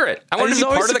wanted to hear it. I wanted to be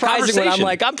part of the conversation. When I'm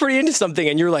like, I'm pretty into something,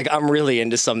 and you're like, I'm really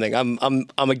into something. I'm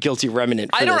a guilty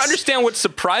remnant for I don't this. understand what's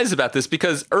surprised about this,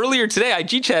 because earlier today I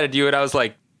G-chatted you and I was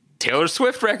like, Taylor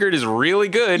Swift record is really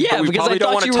good, yeah, but we probably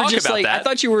don't want to talk about that. I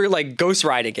thought you were like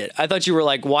ghostwriting it. I thought you were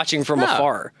like watching from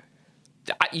afar.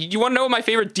 You want to know what my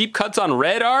favorite deep cuts on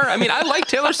Red are? I mean, I like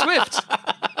Taylor Swift.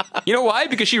 You know why?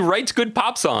 Because she writes good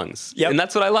pop songs. Yep. And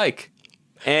that's what I like.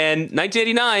 And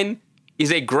 1989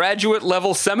 is a graduate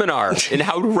level seminar in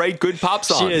how to write good pop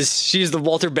songs. She is the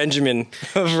Walter Benjamin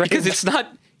of rap. Because it's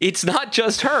not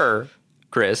just her,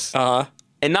 Chris. Uh-huh.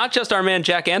 And not just our man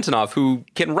Jack Antonoff, who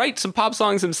can write some pop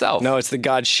songs himself. No, it's the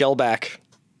god Shellback.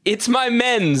 It's my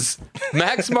men's,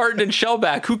 Max Martin and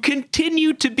Shellback, who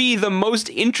continue to be the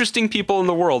most interesting people in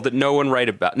the world that no one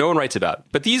writes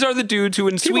about. But these are the dudes who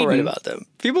in Sweden write about them.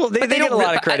 They get a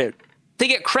lot of credit. They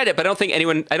get credit, but I don't think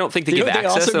they give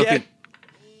access. They also get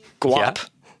guap.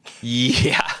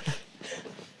 Yeah.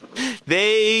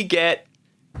 They get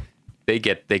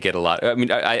a lot. I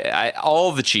mean, I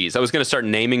all the cheese. I was going to start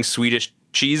naming Swedish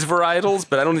cheese varietals,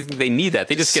 but I don't think they need that.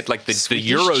 They just get like the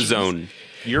Eurozone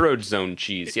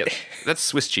cheese. Yeah, that's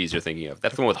Swiss cheese you're thinking of.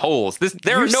 That's the one with holes.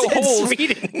 There are no holes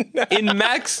in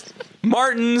Max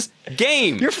Martin's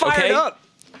game. You're fired up.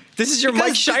 This is your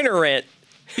Mike Shiner rant.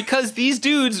 Because these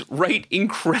dudes write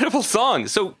incredible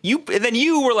songs. So you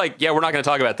were like, yeah, we're not going to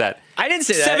talk about that. I didn't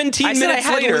say that. 17 minutes later. I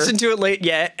hadn't listened to it late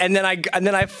yet, and then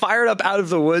I fired up Out of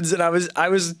the Woods, and I was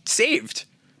saved.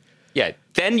 Yeah.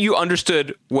 Then you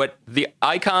understood what the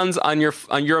icons on your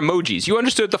emojis. You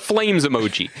understood the flames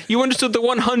emoji. You understood the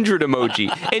 100 emoji,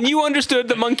 and you understood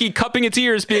the monkey cupping its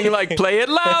ears, being like, "Play it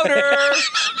louder."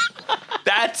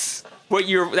 That's what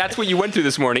you went through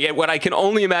this morning. And what I can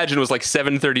only imagine was like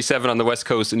 7:37 on the West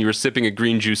Coast, and you were sipping a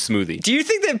green juice smoothie. Do you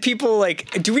think that people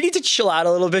do we need to chill out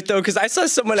a little bit though? Because I saw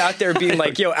someone out there being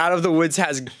like, "Yo, Out of the Woods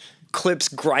has Clips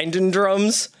grinding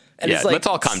drums." And yeah, it's like, let's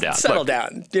all calm down. Settle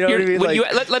down. You know what I mean?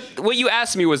 What you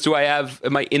asked me was,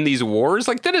 am I in these wars?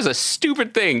 Like, that is a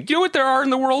stupid thing. You know what there are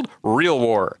in the world? Real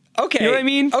war. Okay. You know what I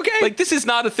mean? Okay. Like, this is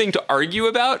not a thing to argue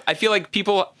about. I feel like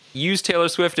people use Taylor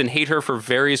Swift and hate her for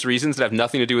various reasons that have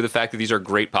nothing to do with the fact that these are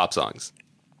great pop songs.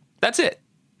 That's it.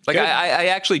 Like, I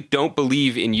actually don't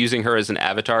believe in using her as an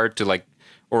avatar to, like,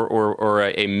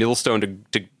 or a millstone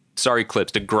to sorry,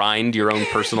 Clips, to grind your own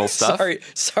personal stuff.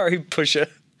 Sorry, Pusha.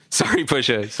 Sorry,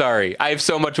 Pusha. Sorry. I have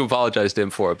so much to apologize to him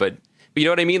for, but you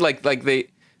know what I mean?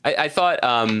 I thought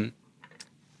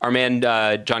our man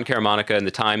John Caramonica in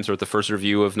the Times wrote the first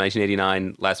review of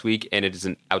 1989 last week, and it is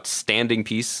an outstanding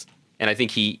piece, and I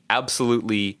think he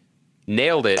absolutely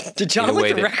nailed it. Did John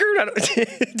like the record?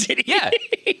 Did he? Yeah.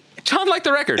 John liked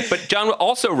the record, but John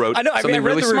also wrote something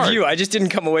really smart. I read the review. I just didn't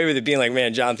come away with it being like,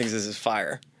 man, John thinks this is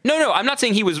fire. No, I'm not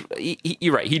saying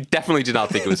you're right. He definitely did not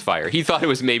think it was fire. He thought it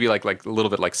was maybe like a little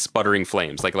bit like sputtering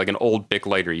flames, like an old Bic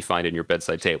lighter you find in your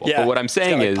bedside table. Yeah, but what I'm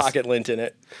saying it's got, like, pocket lint in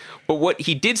it. But what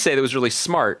he did say that was really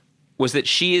smart was that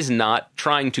she is not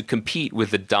trying to compete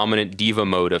with the dominant diva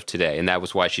mode of today. And that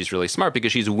was why she's really smart,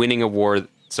 because she's winning a war.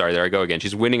 Sorry, there I go again.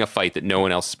 She's winning a fight that no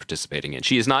one else is participating in.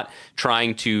 She is not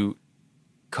trying to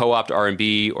co-opt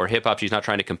R&B or hip hop. She's not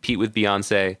trying to compete with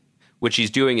Beyonce. What she's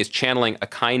doing is channeling a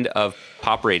kind of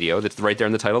pop radio that's right there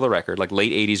in the title of the record, like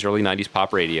late 80s, early 90s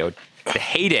pop radio. The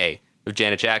heyday of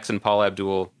Janet Jackson, Paula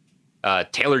Abdul,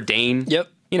 Taylor Dane. Yep.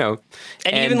 You know,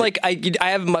 and even like I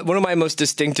have one of my most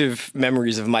distinctive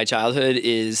memories of my childhood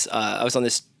is I was on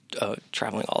this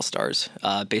traveling all-stars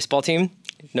baseball team.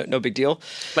 No big deal.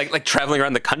 Like traveling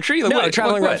around the country? Like, no,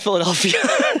 traveling around Philadelphia.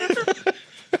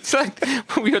 It's like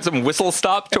we got some whistle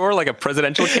stop tour, like a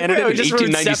presidential candidate in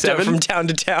 1897 from town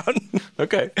to town.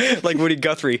 Okay, like Woody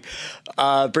Guthrie,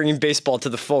 bringing baseball to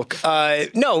the folk. I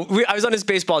was on his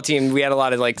baseball team. We had a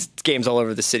lot of like games all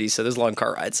over the city, so there's long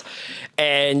car rides,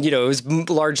 and it was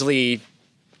largely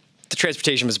the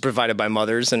transportation was provided by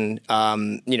mothers, and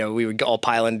we would all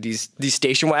pile into these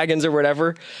station wagons or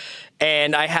whatever.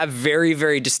 And I have very,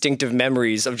 very distinctive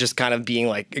memories of just kind of being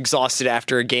like exhausted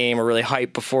after a game or really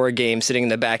hyped before a game, sitting in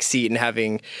the back seat and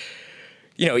having,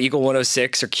 Eagle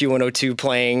 106 or Q102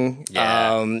 playing.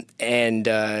 Yeah.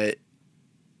 And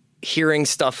hearing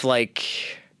stuff like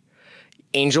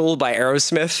Angel by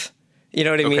Aerosmith. You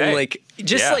know what I mean? Like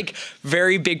just like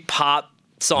very big pop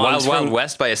songs. Wild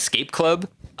West by Escape Club.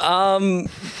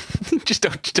 Just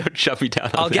don't shut me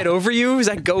down. I'll Get Over You. Is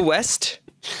that Go West?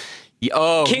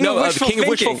 King of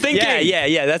Wishful Thinking.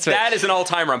 Yeah, that's right. That is an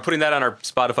all-timer. I'm putting that on our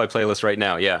Spotify playlist right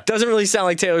now. Yeah, doesn't really sound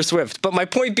like Taylor Swift, but my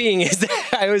point being is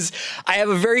that I have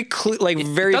a very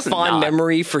very fond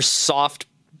memory for soft,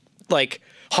 like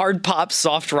hard pop,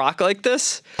 soft rock like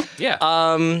this. Yeah.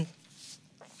 I don't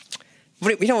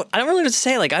really know what to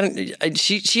say. Like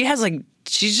she has like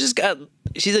she's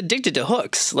addicted to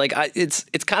hooks. Like it's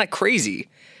kind of crazy.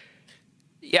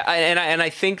 Yeah, and I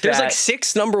think there's like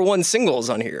 6 #1 singles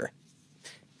on here.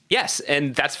 Yes,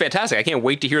 and that's fantastic. I can't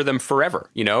wait to hear them forever,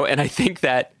 And I think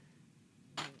that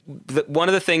one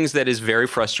of the things that is very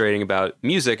frustrating about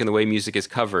music and the way music is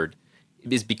covered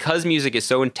is because music is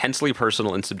so intensely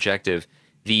personal and subjective,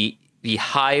 the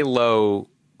high-low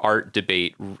art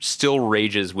debate still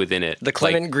rages within it. The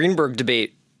Clement Greenberg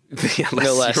debate.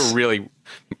 No less. You're really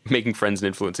making friends and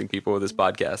influencing people with this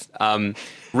podcast.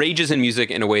 Rages in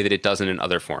music in a way that it doesn't in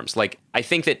other forms. Like I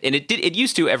think that, and it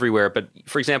used to everywhere, but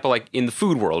for example, like in the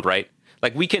food world, right?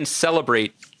 Like we can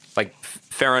celebrate like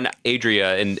Ferran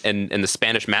Adria and the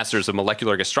Spanish masters of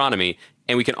molecular gastronomy,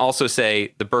 and we can also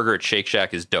say the burger at Shake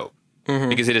Shack is dope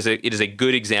because it is a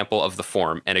good example of the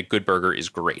form, and a good burger is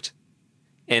great.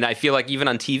 And I feel like even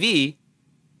on TV,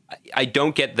 I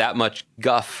don't get that much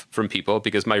guff from people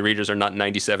because my readers are not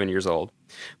 97 years old,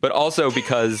 but also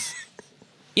because,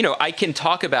 I can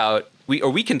talk about, we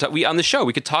on the show,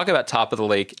 we could talk about Top of the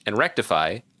Lake and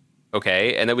Rectify.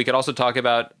 Okay. And then we could also talk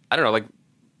about, I don't know, like,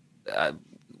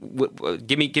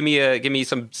 give me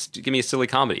a silly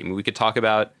comedy. I mean, we could talk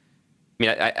about,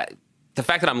 the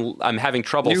fact that I'm having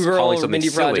trouble calling something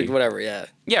silly, project, whatever. Yeah.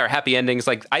 Yeah. Or happy endings.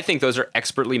 Like, I think those are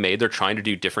expertly made. They're trying to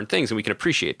do different things and we can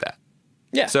appreciate that.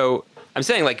 Yeah. So I'm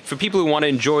saying, like, for people who want to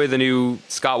enjoy the new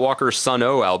Scott Walker Sun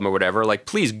O album or whatever, like,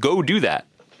 please go do that.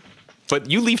 But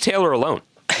you leave Taylor alone.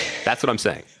 That's what I'm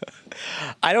saying.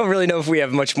 I don't really know if we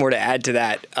have much more to add to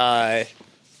that.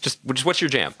 Just what's your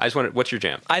jam? What's your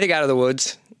jam? I think Out of the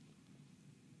Woods.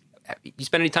 You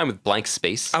spend any time with Blank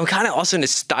Space? I'm kind of also into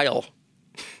Style.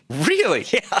 Really?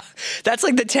 Yeah. That's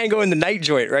like the Tango in the Night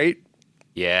joint, right?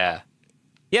 Yeah.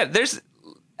 Yeah,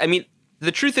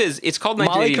 the truth is, it's called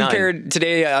 1989. Molly compared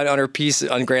today on her piece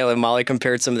on Greenwald. Molly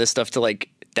compared some of this stuff to like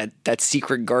that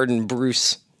Secret Garden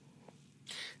Bruce.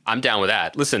 I'm down with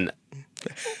that. Listen,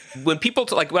 when people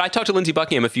when I talked to Lindsey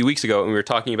Buckingham a few weeks ago, and we were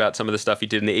talking about some of the stuff he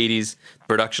did in the '80s,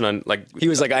 production on like he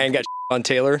was like, I ain't got on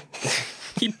Taylor.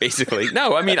 He basically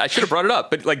I should have brought it up,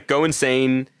 but like Go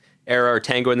Insane era or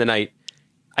Tango in the Night.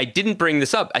 I didn't bring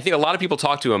this up. I think a lot of people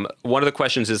talk to him. One of the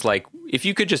questions is like, if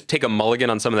you could just take a mulligan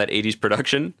on some of that '80s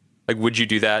production. Like, would you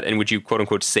do that? And would you, quote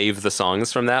unquote, save the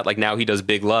songs from that? Like, now he does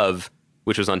Big Love,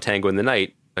 which was on Tango in the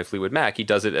Night by Fleetwood Mac. He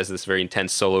does it as this very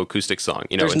intense solo acoustic song.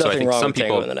 There's and nothing so I think wrong some with people,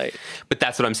 Tango in the Night. But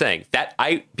that's what I'm saying.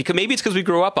 Because maybe it's because we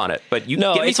grew up on it. But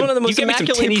it's one of the most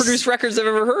immaculately produced records I've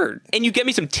ever heard. And you get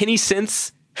me some tinny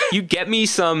synths. You get me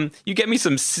some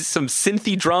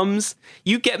synthy drums.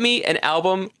 You get me an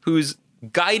album whose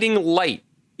guiding light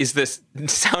is this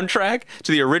soundtrack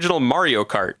to the original Mario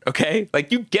Kart, okay?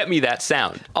 Like, you get me that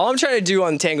sound. All I'm trying to do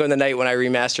on Tango in the Night when I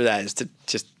remaster that is to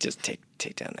just take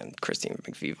down them Christine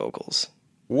McVie vocals.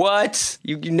 What?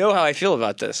 You know how I feel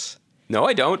about this. No,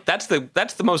 I don't. That's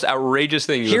the most outrageous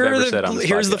thing you've ever said on this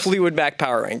Here's podcast. the Fleetwood Mac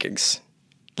power rankings.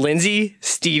 Lindsay,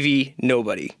 Stevie,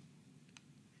 nobody.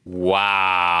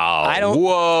 Wow. I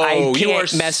can't you are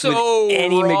mess so with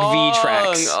any wrong. McVie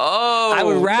tracks. Oh, I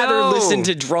would rather no. listen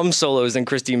to drum solos than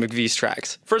Christine McVie's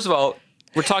tracks. First of all,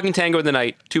 we're talking Tango in the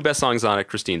Night. 2 best songs on it,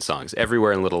 Christine songs.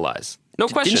 Everywhere and Little Lies. No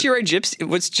question. Didn't she write Gypsy?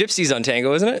 What's Gypsies on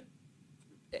Tango, isn't it?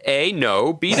 A,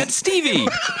 no. B, that's Stevie.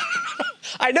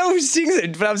 I know who sings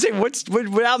it, but I'm saying,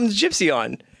 what album's Gypsy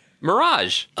on?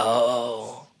 Mirage.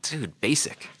 Oh. Dude,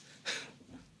 basic.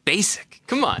 Basic.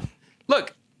 Come on.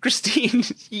 Look, Christine,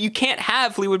 you can't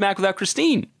have Fleetwood Mac without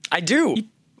Christine. I do.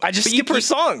 I just skip her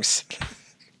songs.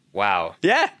 Wow.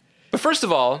 Yeah. But first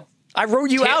of all, I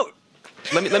wrote you out.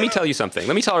 Let me tell you something.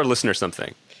 Let me tell our listeners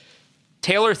something.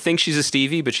 Taylor thinks she's a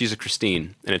Stevie, but she's a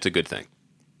Christine, and it's a good thing.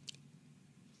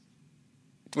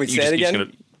 Wait, say it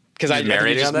again? Because I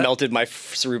just melted my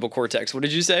cerebral cortex. What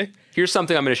did you say? Here's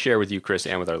something I'm going to share with you, Chris,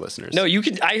 and with our listeners. No, you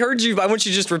can. I heard you. I want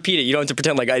you to just repeat it. You don't have to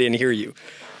pretend like I didn't hear you.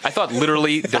 I thought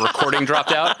literally the recording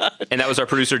dropped out, and that was our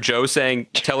producer Joe saying,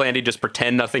 tell Andy just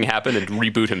pretend nothing happened and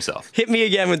reboot himself. Hit me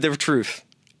again with the truth.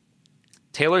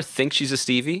 Taylor thinks she's a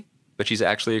Stevie, but she's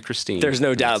actually a Christine. There's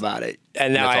no doubt about it.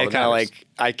 And now I kind of like,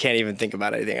 I can't even think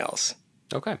about anything else.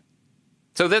 Okay.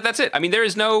 So that's it. I mean, there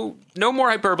is no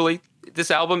more hyperbole. This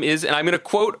album is, and I'm going to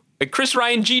quote a Chris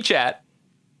Ryan G chat,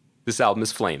 this album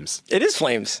is flames. It is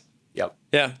flames. Yep.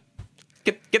 Yeah.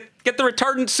 Get the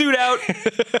retardant suit out.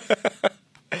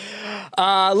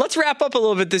 Let's wrap up a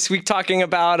little bit this week talking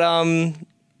about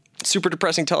super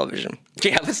depressing television.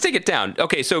 Yeah, let's take it down.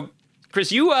 Okay, so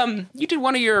Chris, you did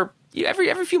one of your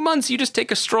every few months you just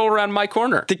take a stroll around my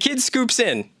corner. The kid scoops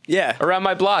in. Yeah. Around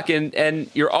my block, and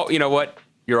you're all, you know what?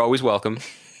 You're always welcome.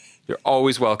 You're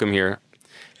always welcome here.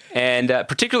 And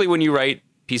particularly when you write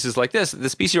pieces like this.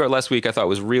 This piece you wrote last week I thought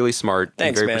was really smart.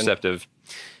 Thanks, and very man. perceptive.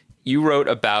 You wrote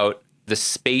about the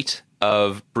spate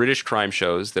of British crime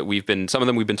shows that some of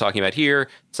them we've been talking about here.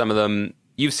 Some of them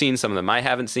you've seen, some of them I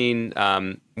haven't seen.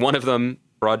 One of them,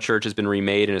 Broadchurch, has been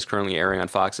remade and is currently airing on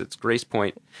Fox. It's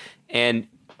Gracepoint. And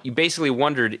you basically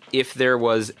wondered if there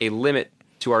was a limit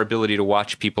to our ability to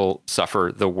watch people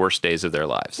suffer the worst days of their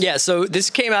lives. Yeah, so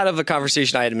this came out of a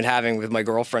conversation I had been having with my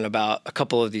girlfriend about a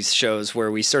couple of these shows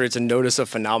where we started to notice a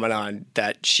phenomenon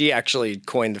that she actually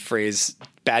coined the phrase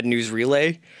bad news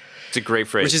relay. It's a great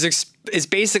phrase. Which is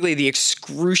basically the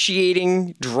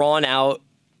excruciating, drawn-out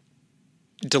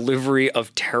delivery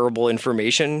of terrible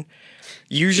information.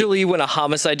 Usually when a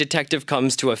homicide detective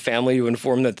comes to a family to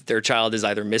inform that their child is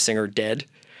either missing or dead.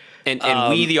 And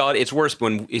we, the audience, it's worse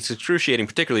when it's excruciating,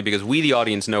 particularly because we, the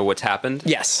audience, know what's happened.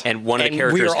 Yes. And one of the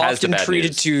characters has the bad news. We are often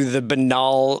treated to the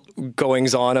banal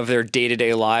goings-on of their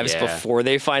day-to-day lives before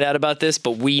they find out about this,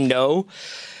 but we know.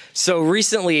 So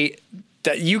recently,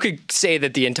 that you could say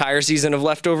that the entire season of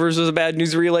Leftovers was a bad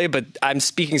news relay, but I'm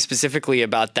speaking specifically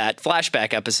about that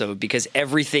flashback episode because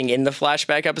everything in the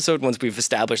flashback episode, once we've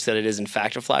established that it is in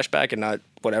fact a flashback and not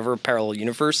whatever parallel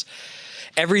universe,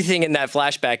 everything in that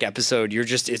flashback episode,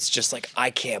 it's just like, I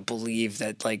can't believe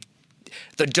that, like,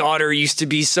 the daughter used to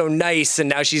be so nice and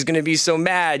now she's going to be so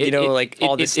mad,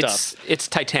 all this stuff. It's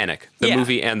Titanic, the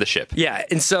movie and the ship. Yeah.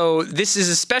 And so this is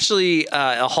especially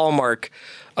a hallmark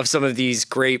of some of these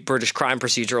great British crime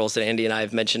procedurals that Andy and I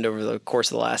have mentioned over the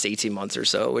course of the last 18 months or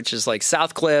so, which is like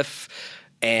Southcliffe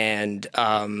and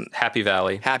Happy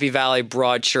Valley,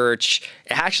 Broadchurch.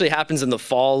 It actually happens in the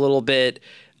fall a little bit.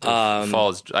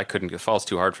 Fall's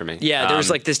too hard for me. Yeah, there was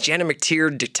like this Janet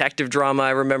McTeer detective drama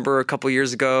I remember a couple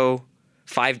years ago,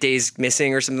 5 Days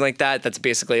Missing or something like that. That's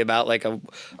basically about like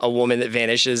a woman that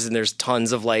vanishes, and there's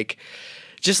tons of like,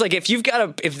 just like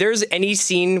if there's any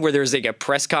scene where there's like a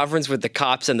press conference with the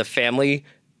cops and the family,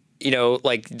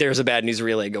 like there's a bad news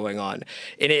relay going on.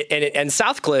 And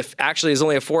Southcliffe actually is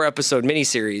only a 4-episode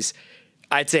miniseries.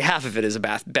 I'd say half of it is a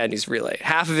bad news relay.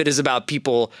 Half of it is about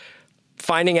people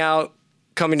finding out,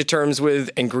 coming to terms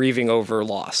with, and grieving over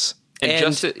loss. And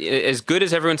just as good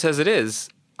as everyone says it is,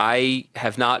 I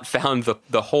have not found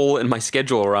the hole in my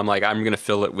schedule where I'm like, I'm going to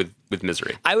fill it with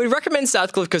misery. I would recommend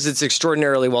Southcliffe because it's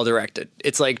extraordinarily well directed.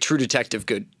 It's like True Detective,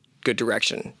 good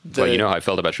direction. Well, you know how I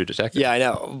felt about True Detective. Yeah, I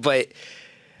know. But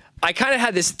I kind of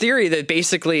had this theory that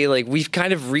basically, like, we've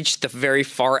kind of reached the very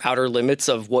far outer limits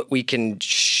of what we can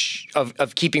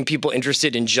of keeping people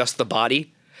interested in just the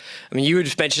body. I mean, you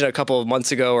had mentioned a couple of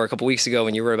months ago or a couple of weeks ago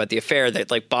when you wrote about The Affair that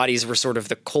like bodies were sort of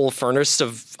the coal furnace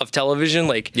of television.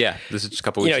 Like, yeah, this is just a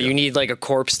couple of weeks ago. You need like a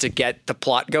corpse to get the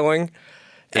plot going.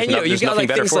 You've got like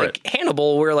things like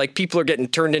Hannibal where like people are getting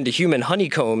turned into human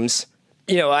honeycombs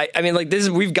you know, I mean, like this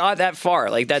is, we've got that far,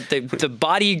 like that the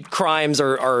body crimes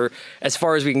are as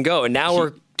far as we can go, and now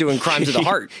we're doing crimes of the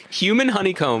heart. Human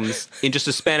honeycombs in just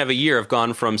a span of a year have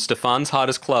gone from Stefan's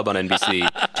Hottest Club on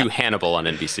NBC to Hannibal on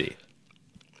NBC.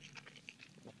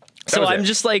 So I'm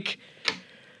just like,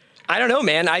 I don't know,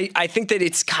 man. I think that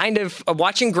it's kind of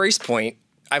watching Gracepoint.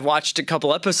 I've watched a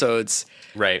couple episodes,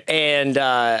 right, and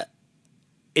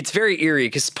it's very eerie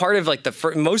because part of like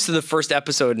most of the first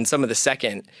episode and some of the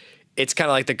second, it's kind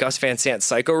of like the Gus Van Sant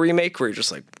Psycho remake where you're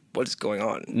just like, what is going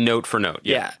on? Note for note,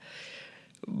 yeah.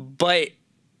 But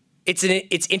it's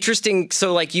interesting.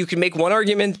 So like you can make one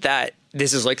argument that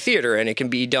this is like theater and it can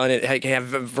be done. It can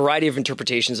have a variety of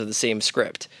interpretations of the same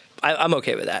script. I'm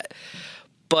okay with that.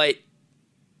 But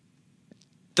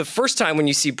the first time when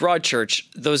you see Broadchurch,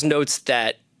 those notes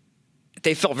that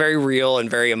they felt very real and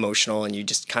very emotional, and you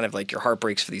just kind of like your heart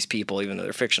breaks for these people, even though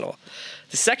they're fictional.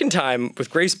 The second time with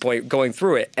Gracepoint, going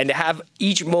through it and to have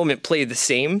each moment play the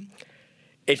same,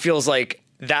 it feels like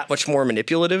that much more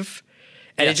manipulative.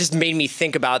 And it just made me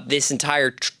think about this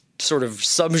entire sort of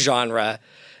subgenre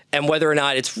and whether or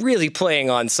not it's really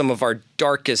playing on some of our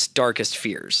darkest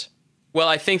fears. Well,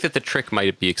 I think that the trick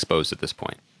might be exposed at this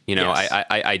point. You know, yes.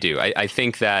 I do. I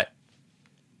think that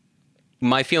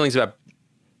my feelings about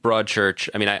Broadchurch,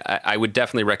 I mean, I would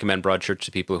definitely recommend Broadchurch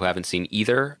to people who haven't seen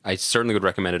either. I certainly would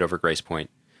recommend it over Gracepoint.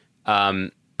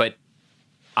 But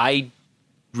I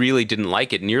really didn't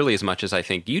like it nearly as much as I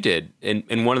think you did.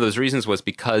 And one of those reasons was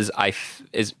because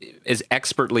as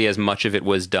expertly as much of it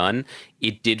was done,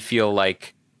 it did feel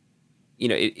like, you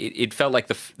know, it felt like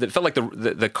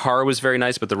the car was very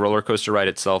nice, but the roller coaster ride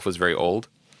itself was very old.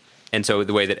 And so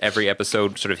the way that every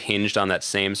episode sort of hinged on that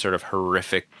same sort of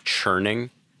horrific churning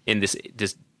in this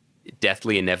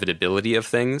deathly inevitability of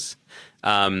things,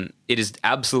 it is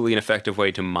absolutely an effective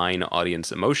way to mine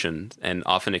audience emotion, and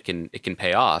often it can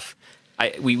pay off.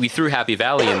 We threw Happy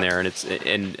Valley in there,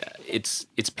 and it's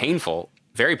painful,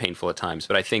 very painful at times.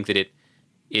 But I think that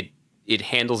it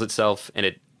handles itself and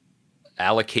it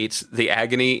allocates the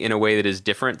agony in a way that is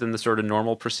different than the sort of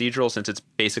normal procedural, since it's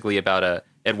basically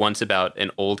at once about an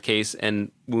old case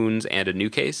and wounds and a new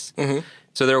case. Mm-hmm.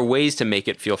 So there are ways to make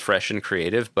it feel fresh and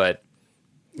creative, but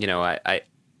you know, it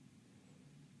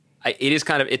is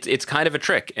kind of it's kind of a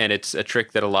trick, and it's a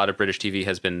trick that a lot of British TV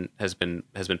has been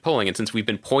pulling. And since we've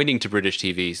been pointing to British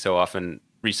TV so often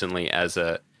recently as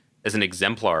an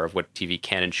exemplar of what TV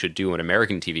can and should do and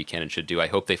American TV can and should do, I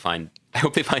hope they find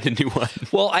a new one.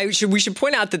 Well, we should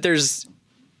point out that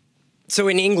so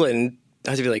in England, I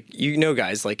have to be like, you know,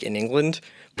 guys, like in England,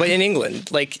 but in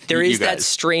England, like there is that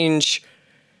strange.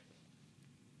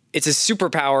 It's a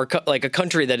superpower, like a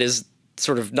country that is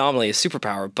sort of nominally a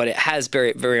superpower, but it has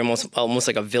very, very almost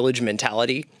like a village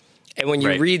mentality. And when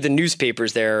you read the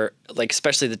newspapers there, like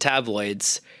especially the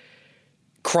tabloids,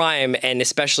 crime, and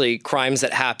especially crimes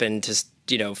that happen to,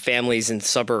 you know, families in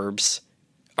suburbs,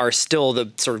 are still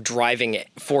the sort of driving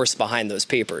force behind those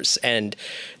papers. And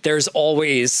there's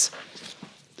always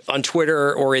on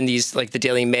Twitter or in these like the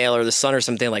Daily Mail or the Sun or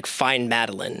something like find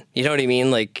Madeline. You know what I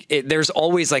mean? Like there's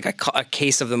always like a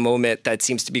case of the moment that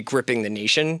seems to be gripping the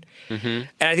nation. Mm-hmm.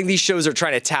 And I think these shows are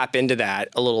trying to tap into that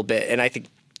a little bit. And I think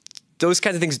those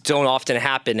kinds of things don't often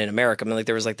happen in America. I mean, like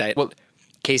there was like that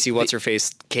Casey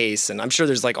What's-Her-Face case, and I'm sure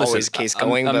there's like always a case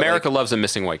going. America loves a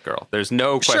missing white girl. There's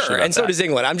no question about and so does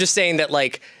England. I'm just saying that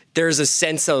like there's a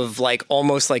sense of like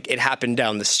almost like it happened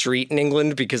down the street in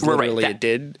England because literally it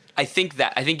did. I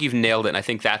think you've nailed it, and I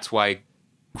think that's why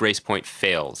Gracepoint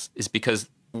fails, is because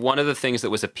one of the things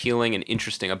that was appealing and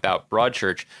interesting about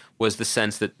Broadchurch was the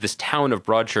sense that this town of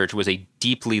Broadchurch was a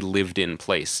deeply lived-in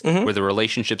place, mm-hmm. where the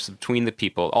relationships between the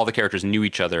people, all the characters knew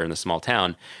each other in the small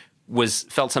town,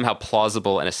 felt somehow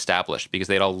plausible and established because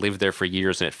they'd all lived there for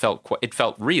years, and it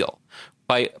felt real.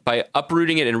 By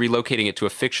uprooting it and relocating it to a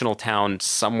fictional town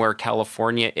somewhere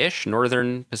California-ish,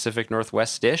 northern Pacific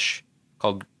Northwest-ish,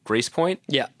 called Gracepoint,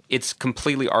 it's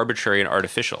completely arbitrary and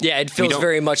artificial. Yeah, it feels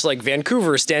very much like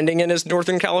Vancouver standing in as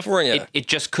Northern California. It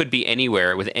just could be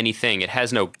anywhere with anything. It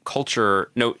has no culture,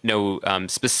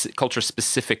 culture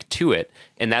specific to it,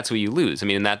 and that's what you lose. I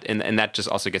mean, and that just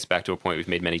also gets back to a point we've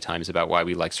made many times about why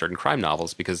we like certain crime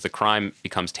novels, because the crime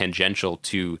becomes tangential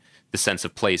to the sense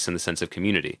of place and the sense of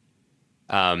community.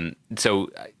 So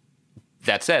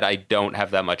that said, I don't have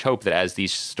that much hope that as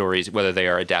these stories, whether they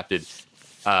are adapted,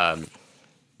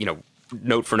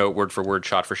 note for note, word for word,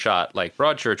 shot for shot, like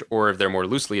Broadchurch, or if they're more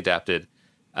loosely adapted,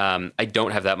 I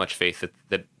don't have that much faith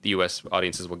that the U.S.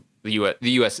 audiences the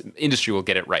U.S. industry will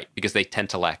get it right, because they tend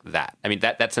to lack that. I mean,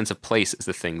 that sense of place is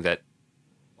the thing that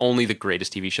only the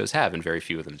greatest TV shows have, and very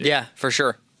few of them do. Yeah, for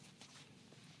sure.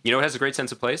 You know what has a great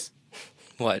sense of place?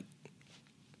 What?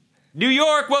 New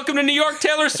York. Welcome to New York,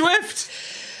 Taylor Swift.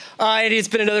 It's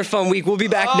been another fun week. We'll be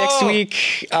back next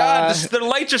week. God, the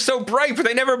lights are so bright, but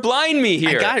they never blind me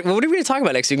here. What are we going to talk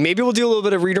about next week? Maybe we'll do a little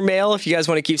bit of reader mail. If you guys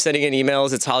want to keep sending in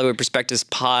emails, it's Hollywood Prospectus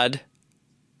Pod,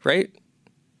 right?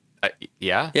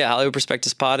 Yeah. Yeah,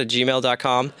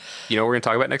 HollywoodProspectusPod@gmail.com. You know what we're going to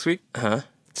talk about next week?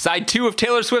 Side 2 of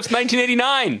Taylor Swift's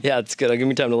 1989. Yeah, it's good. I'll give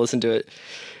me time to listen to it.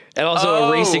 And also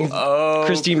erasing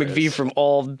Christine McVie from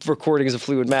all recordings of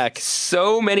Fleetwood Mac.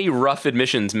 So many rough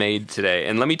admissions made today.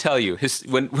 And let me tell you,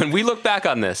 when we look back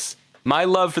on this, my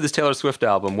love for this Taylor Swift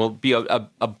album will be a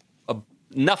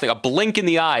blink in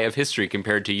the eye of history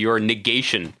compared to your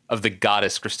negation of the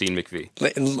goddess Christine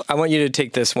McVie. I want you to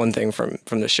take this one thing from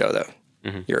the show, though.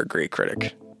 Mm-hmm. You're a great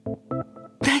critic.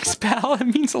 Thanks, pal. It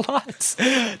means a lot.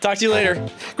 Talk to you later.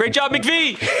 Great job,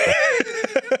 McVie.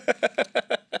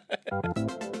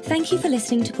 Thank you for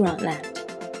listening to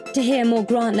Grantland. To hear more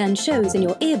Grantland shows in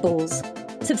your earballs,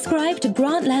 subscribe to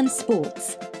Grantland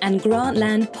Sports and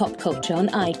Grantland Pop Culture on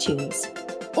iTunes.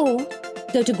 Or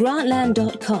go to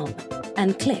grantland.com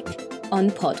and click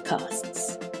on podcasts.